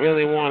she ain't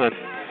really want to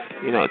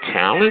You know,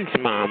 challenge,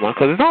 mama,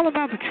 because it's all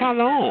about the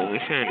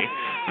challenge, honey.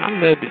 I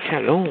love the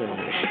challenge.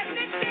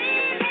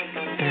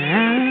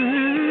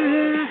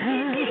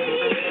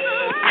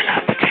 I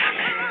love the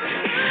challenge.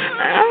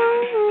 I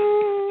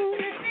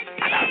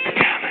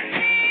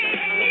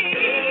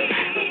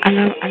love the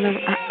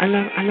challenge.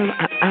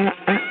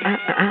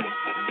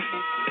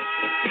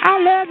 I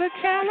love the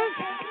challenge.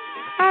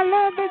 I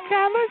love the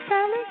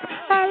challenge.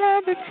 I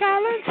love the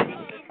challenge.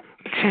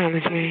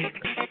 Challenge me.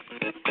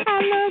 I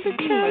love the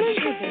challenge.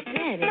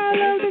 I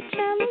love the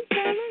challenge.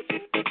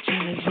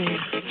 Challenge me.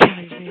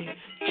 Challenge me.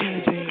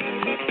 Challenge me.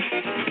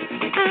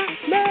 I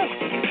love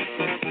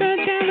the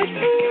challenge.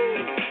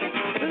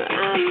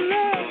 I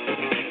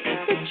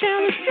love the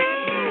challenge.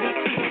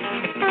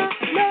 I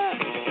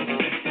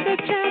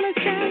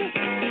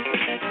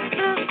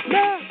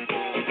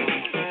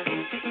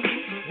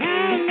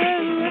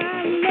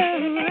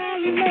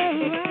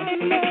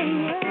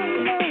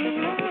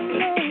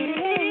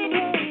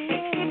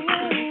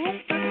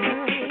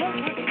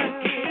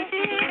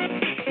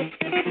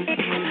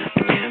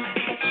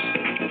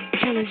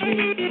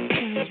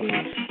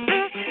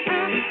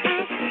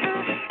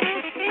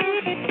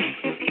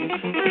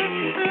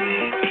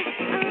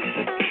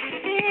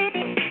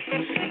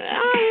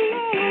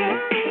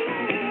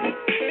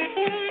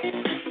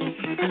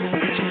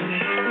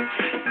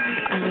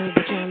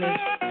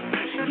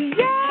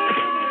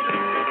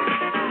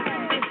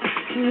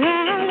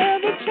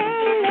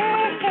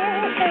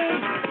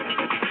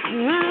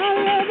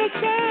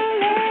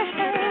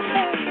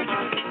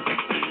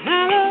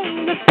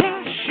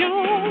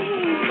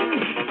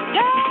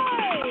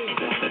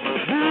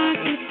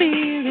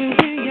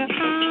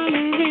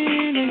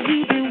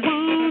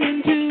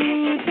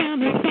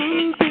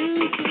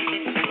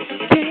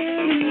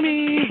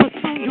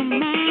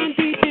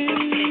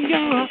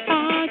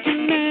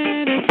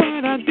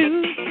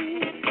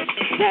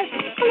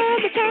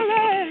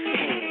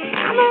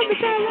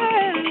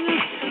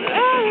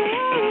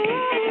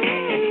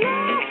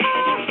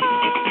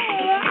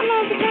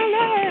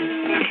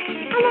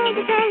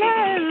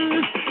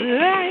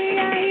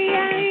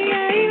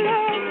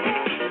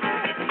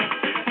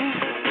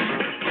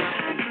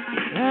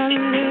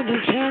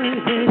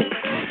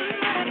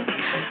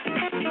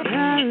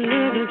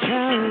love the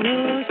challenge.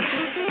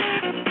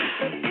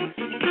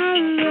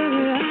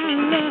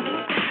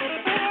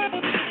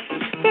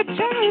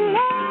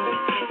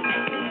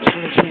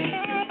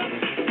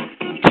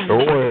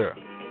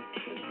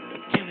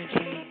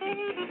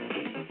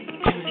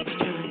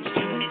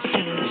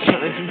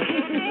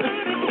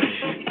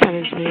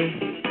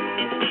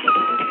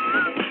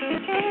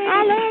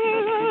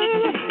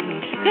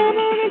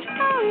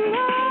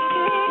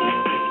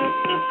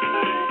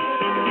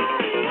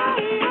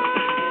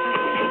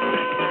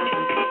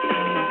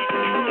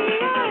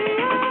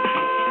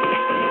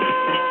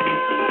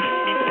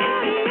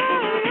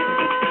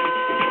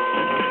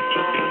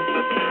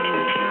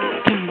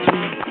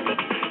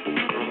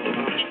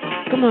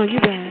 Come on, you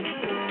bad.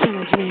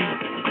 Challenge me.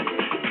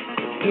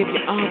 Give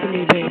your all to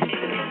me, baby.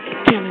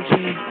 Challenge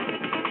me.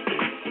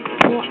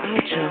 Pour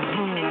out your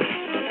heart.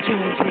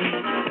 Challenge me.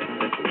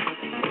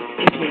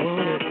 If you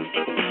want it.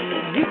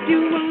 If you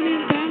want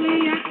it, baby,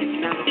 I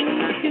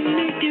can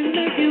make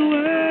you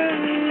work.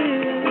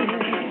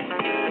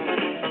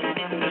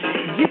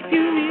 If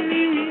you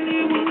really,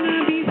 really wanna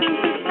be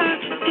something,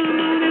 come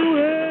on and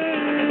work.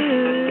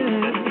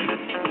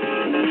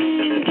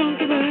 Don't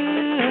give up.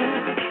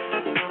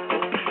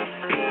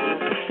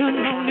 Come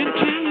on and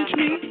challenge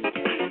me.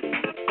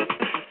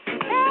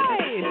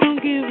 Hey, don't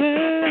give up.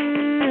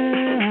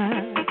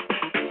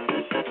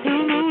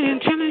 Come on and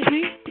challenge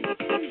me.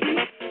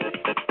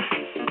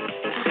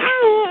 I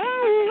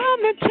love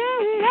the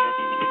challenge.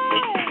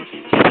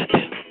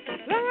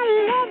 I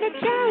love the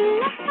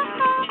challenge.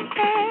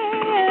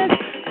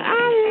 I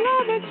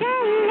love the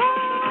challenge.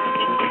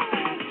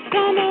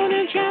 Come on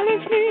and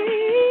challenge me.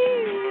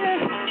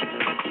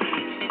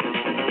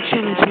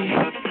 Challenge me.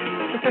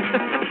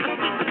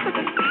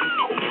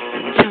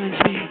 Challenge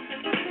me.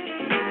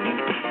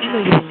 I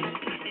know you want it.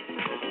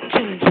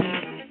 Challenge me.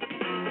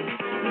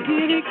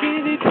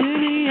 Give it to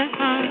me.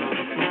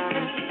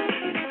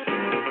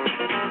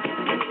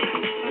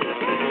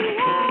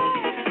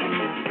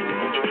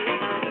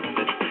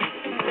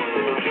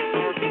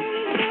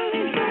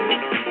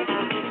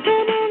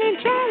 Come on and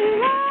challenge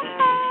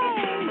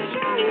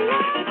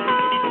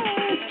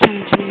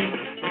me.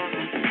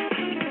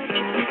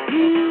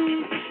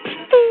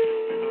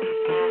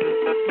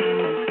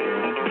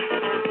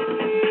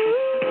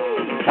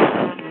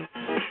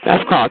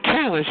 That's called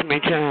challenge me,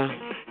 child.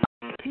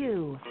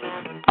 2.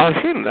 Oh,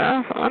 she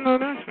left. I know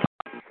that.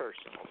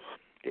 Personal.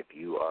 If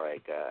you are a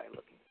guy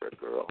looking for a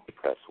girl,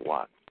 press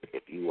 1.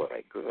 If you are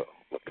a girl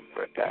looking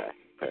for a guy,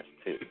 press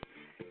 2.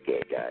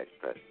 Gay guys,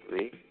 press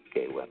 3.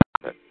 Gay women,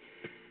 press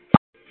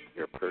 4.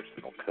 Your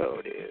personal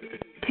code is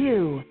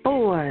 2,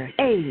 4,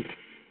 8.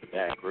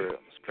 back rooms,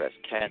 press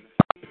 10.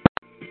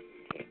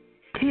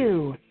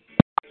 2,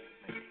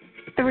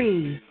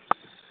 3,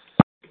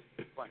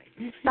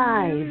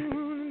 5.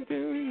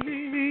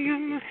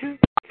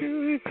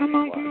 Come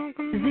on.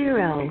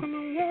 0,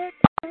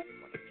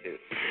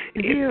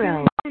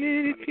 0,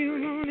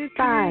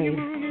 5,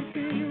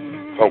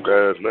 Punk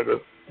ass nigga.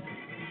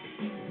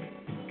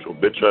 Your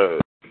bitch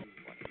ass.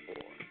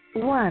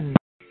 1,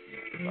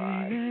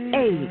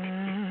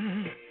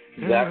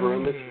 8. That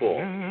room is full.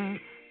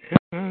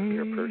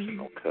 Your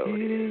personal code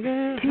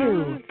is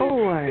 2,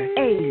 4,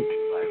 8.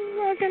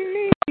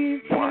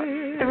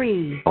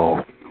 3.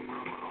 Oh.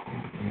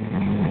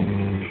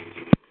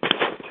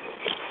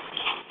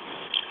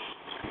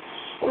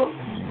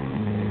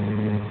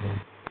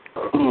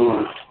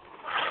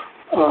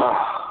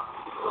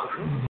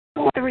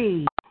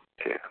 Three,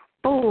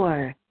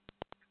 4,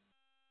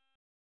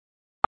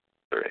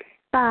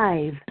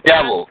 5.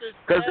 Devil.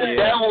 Because the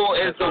devil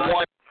is the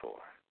one.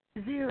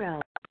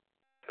 0,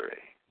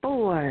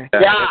 4. Yeah,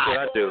 that's what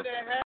I do.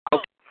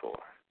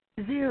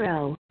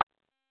 0,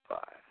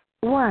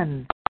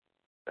 1,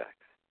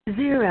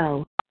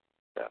 0,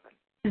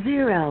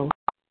 0,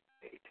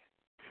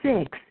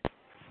 6.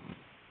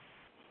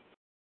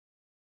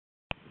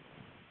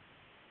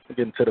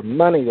 Getting to the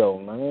money, though,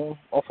 man.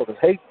 Motherfuckers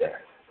hate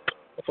that.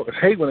 Motherfuckers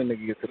hate when a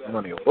nigga gets to the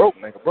money. A broke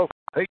nigga, broke.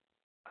 Hate.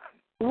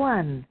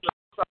 1,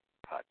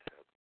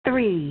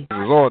 3, It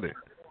was on it.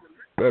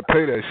 Better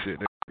pay that shit,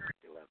 nigga.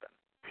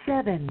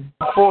 7.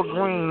 Fort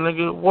Greene,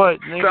 nigga. What,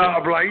 nigga?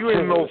 Stop, like, you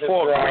ain't no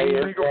Fort Greene,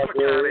 nigga. Fuck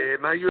out of here.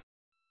 Now you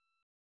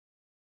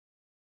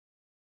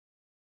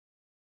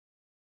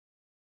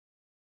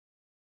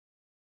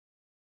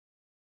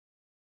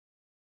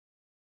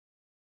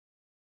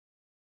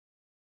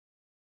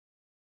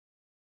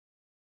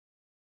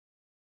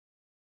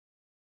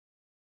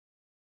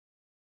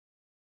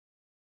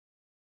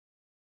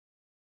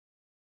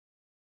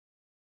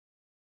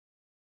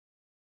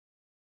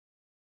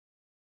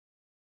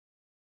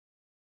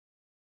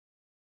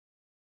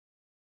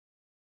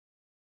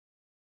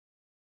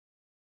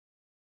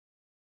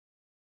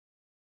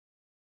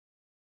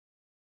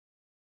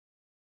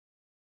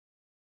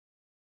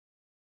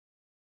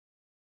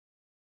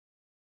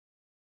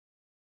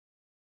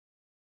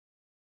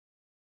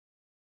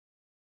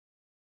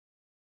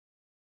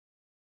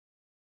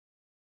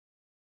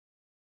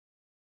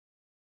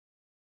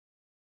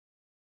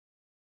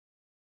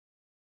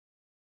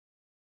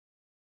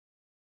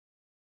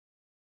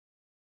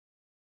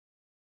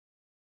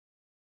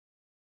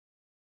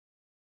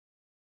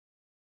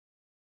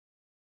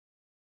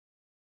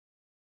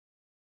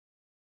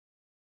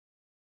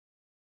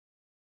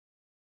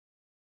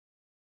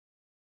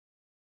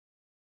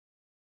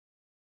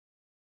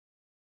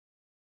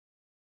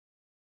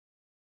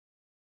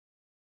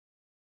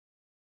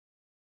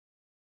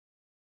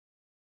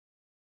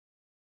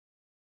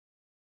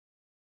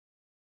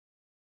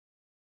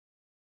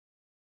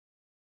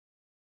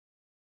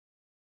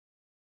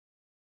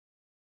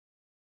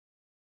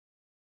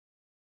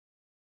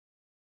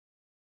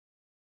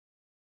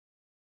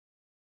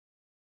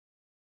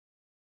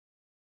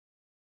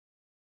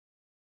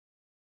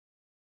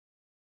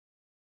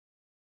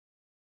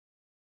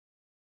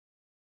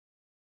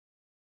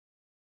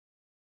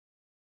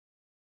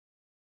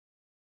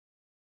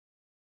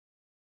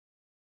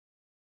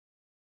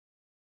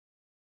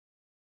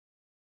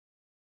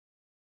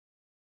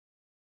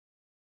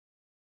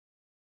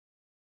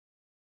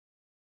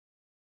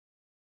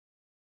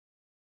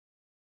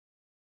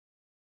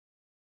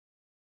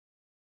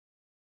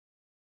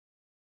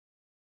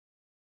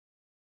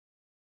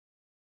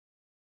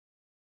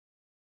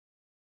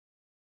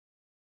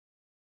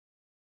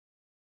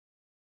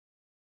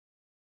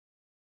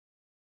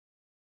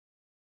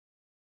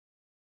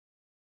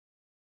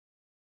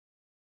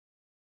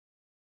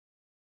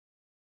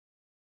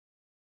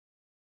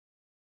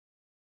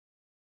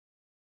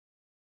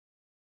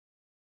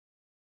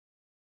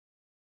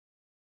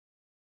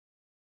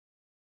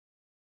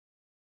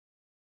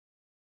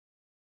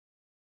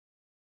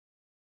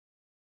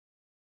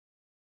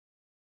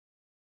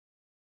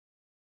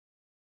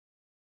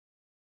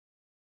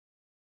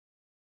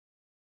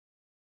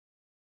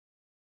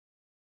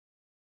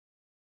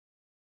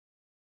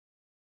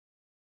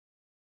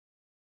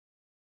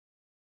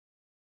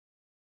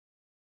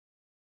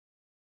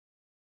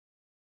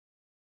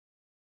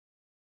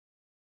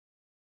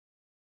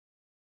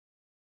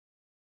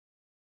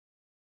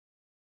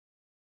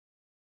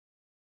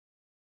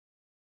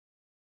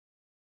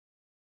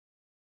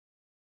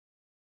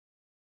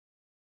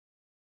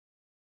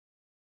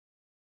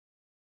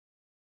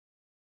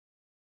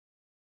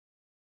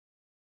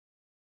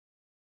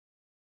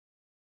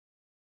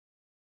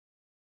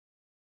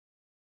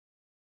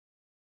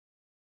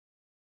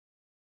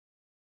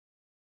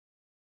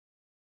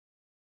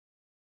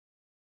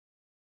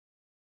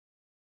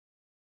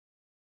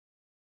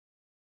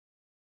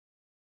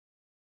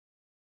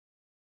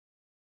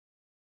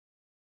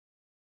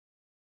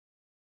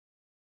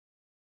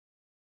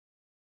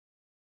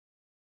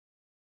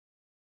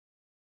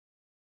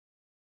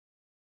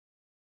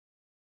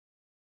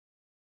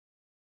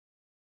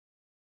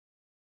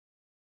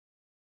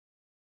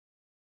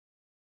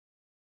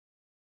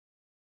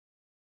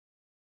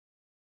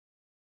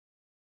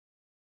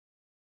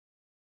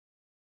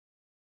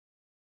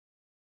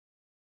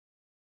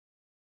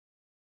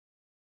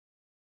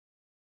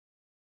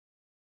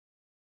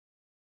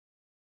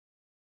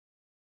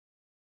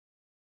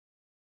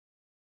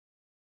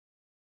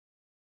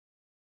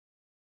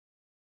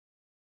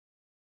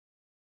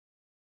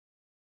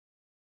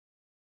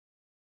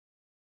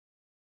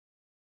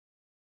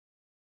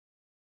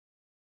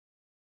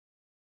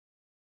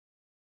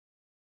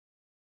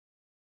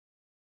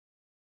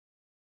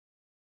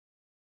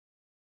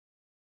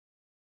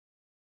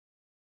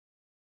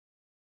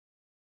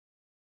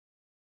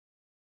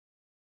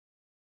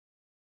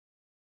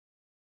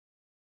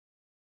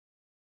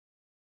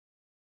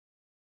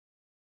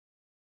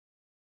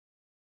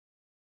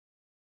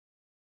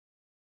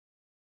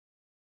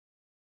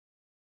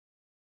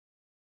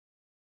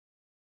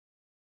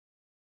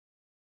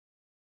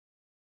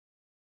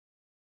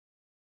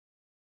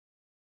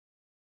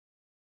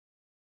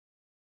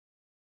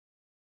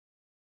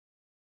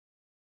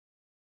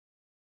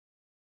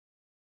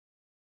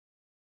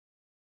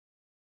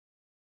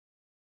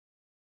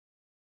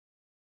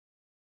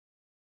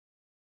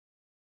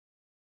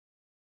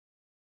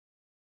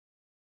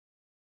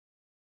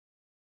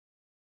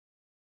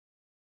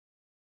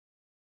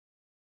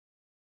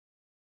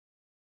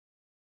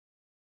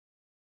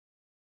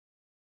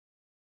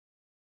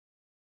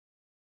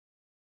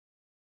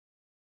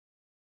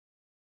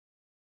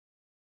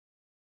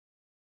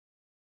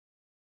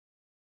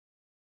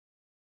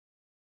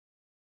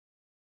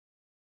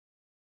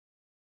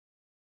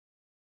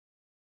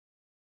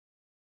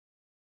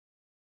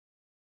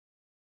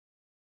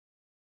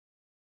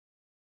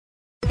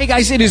Hey,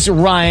 guys, it is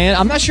Ryan.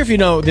 I'm not sure if you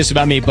know this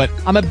about me, but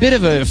I'm a bit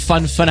of a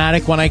fun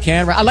fanatic when I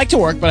can. I like to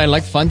work, but I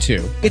like fun,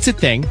 too. It's a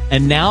thing.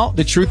 And now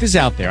the truth is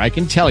out there. I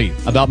can tell you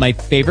about my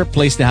favorite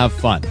place to have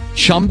fun.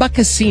 Chumba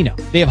Casino.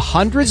 They have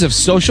hundreds of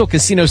social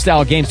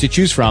casino-style games to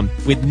choose from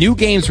with new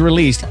games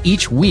released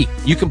each week.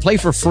 You can play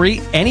for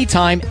free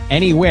anytime,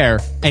 anywhere,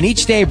 and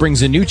each day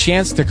brings a new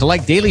chance to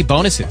collect daily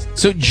bonuses.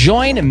 So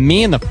join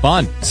me in the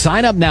fun.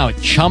 Sign up now at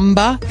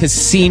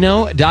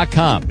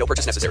ChumbaCasino.com. No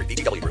purchase necessary.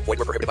 VGW Group. Void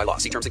where prohibited by law.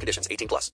 See terms and conditions. 18+.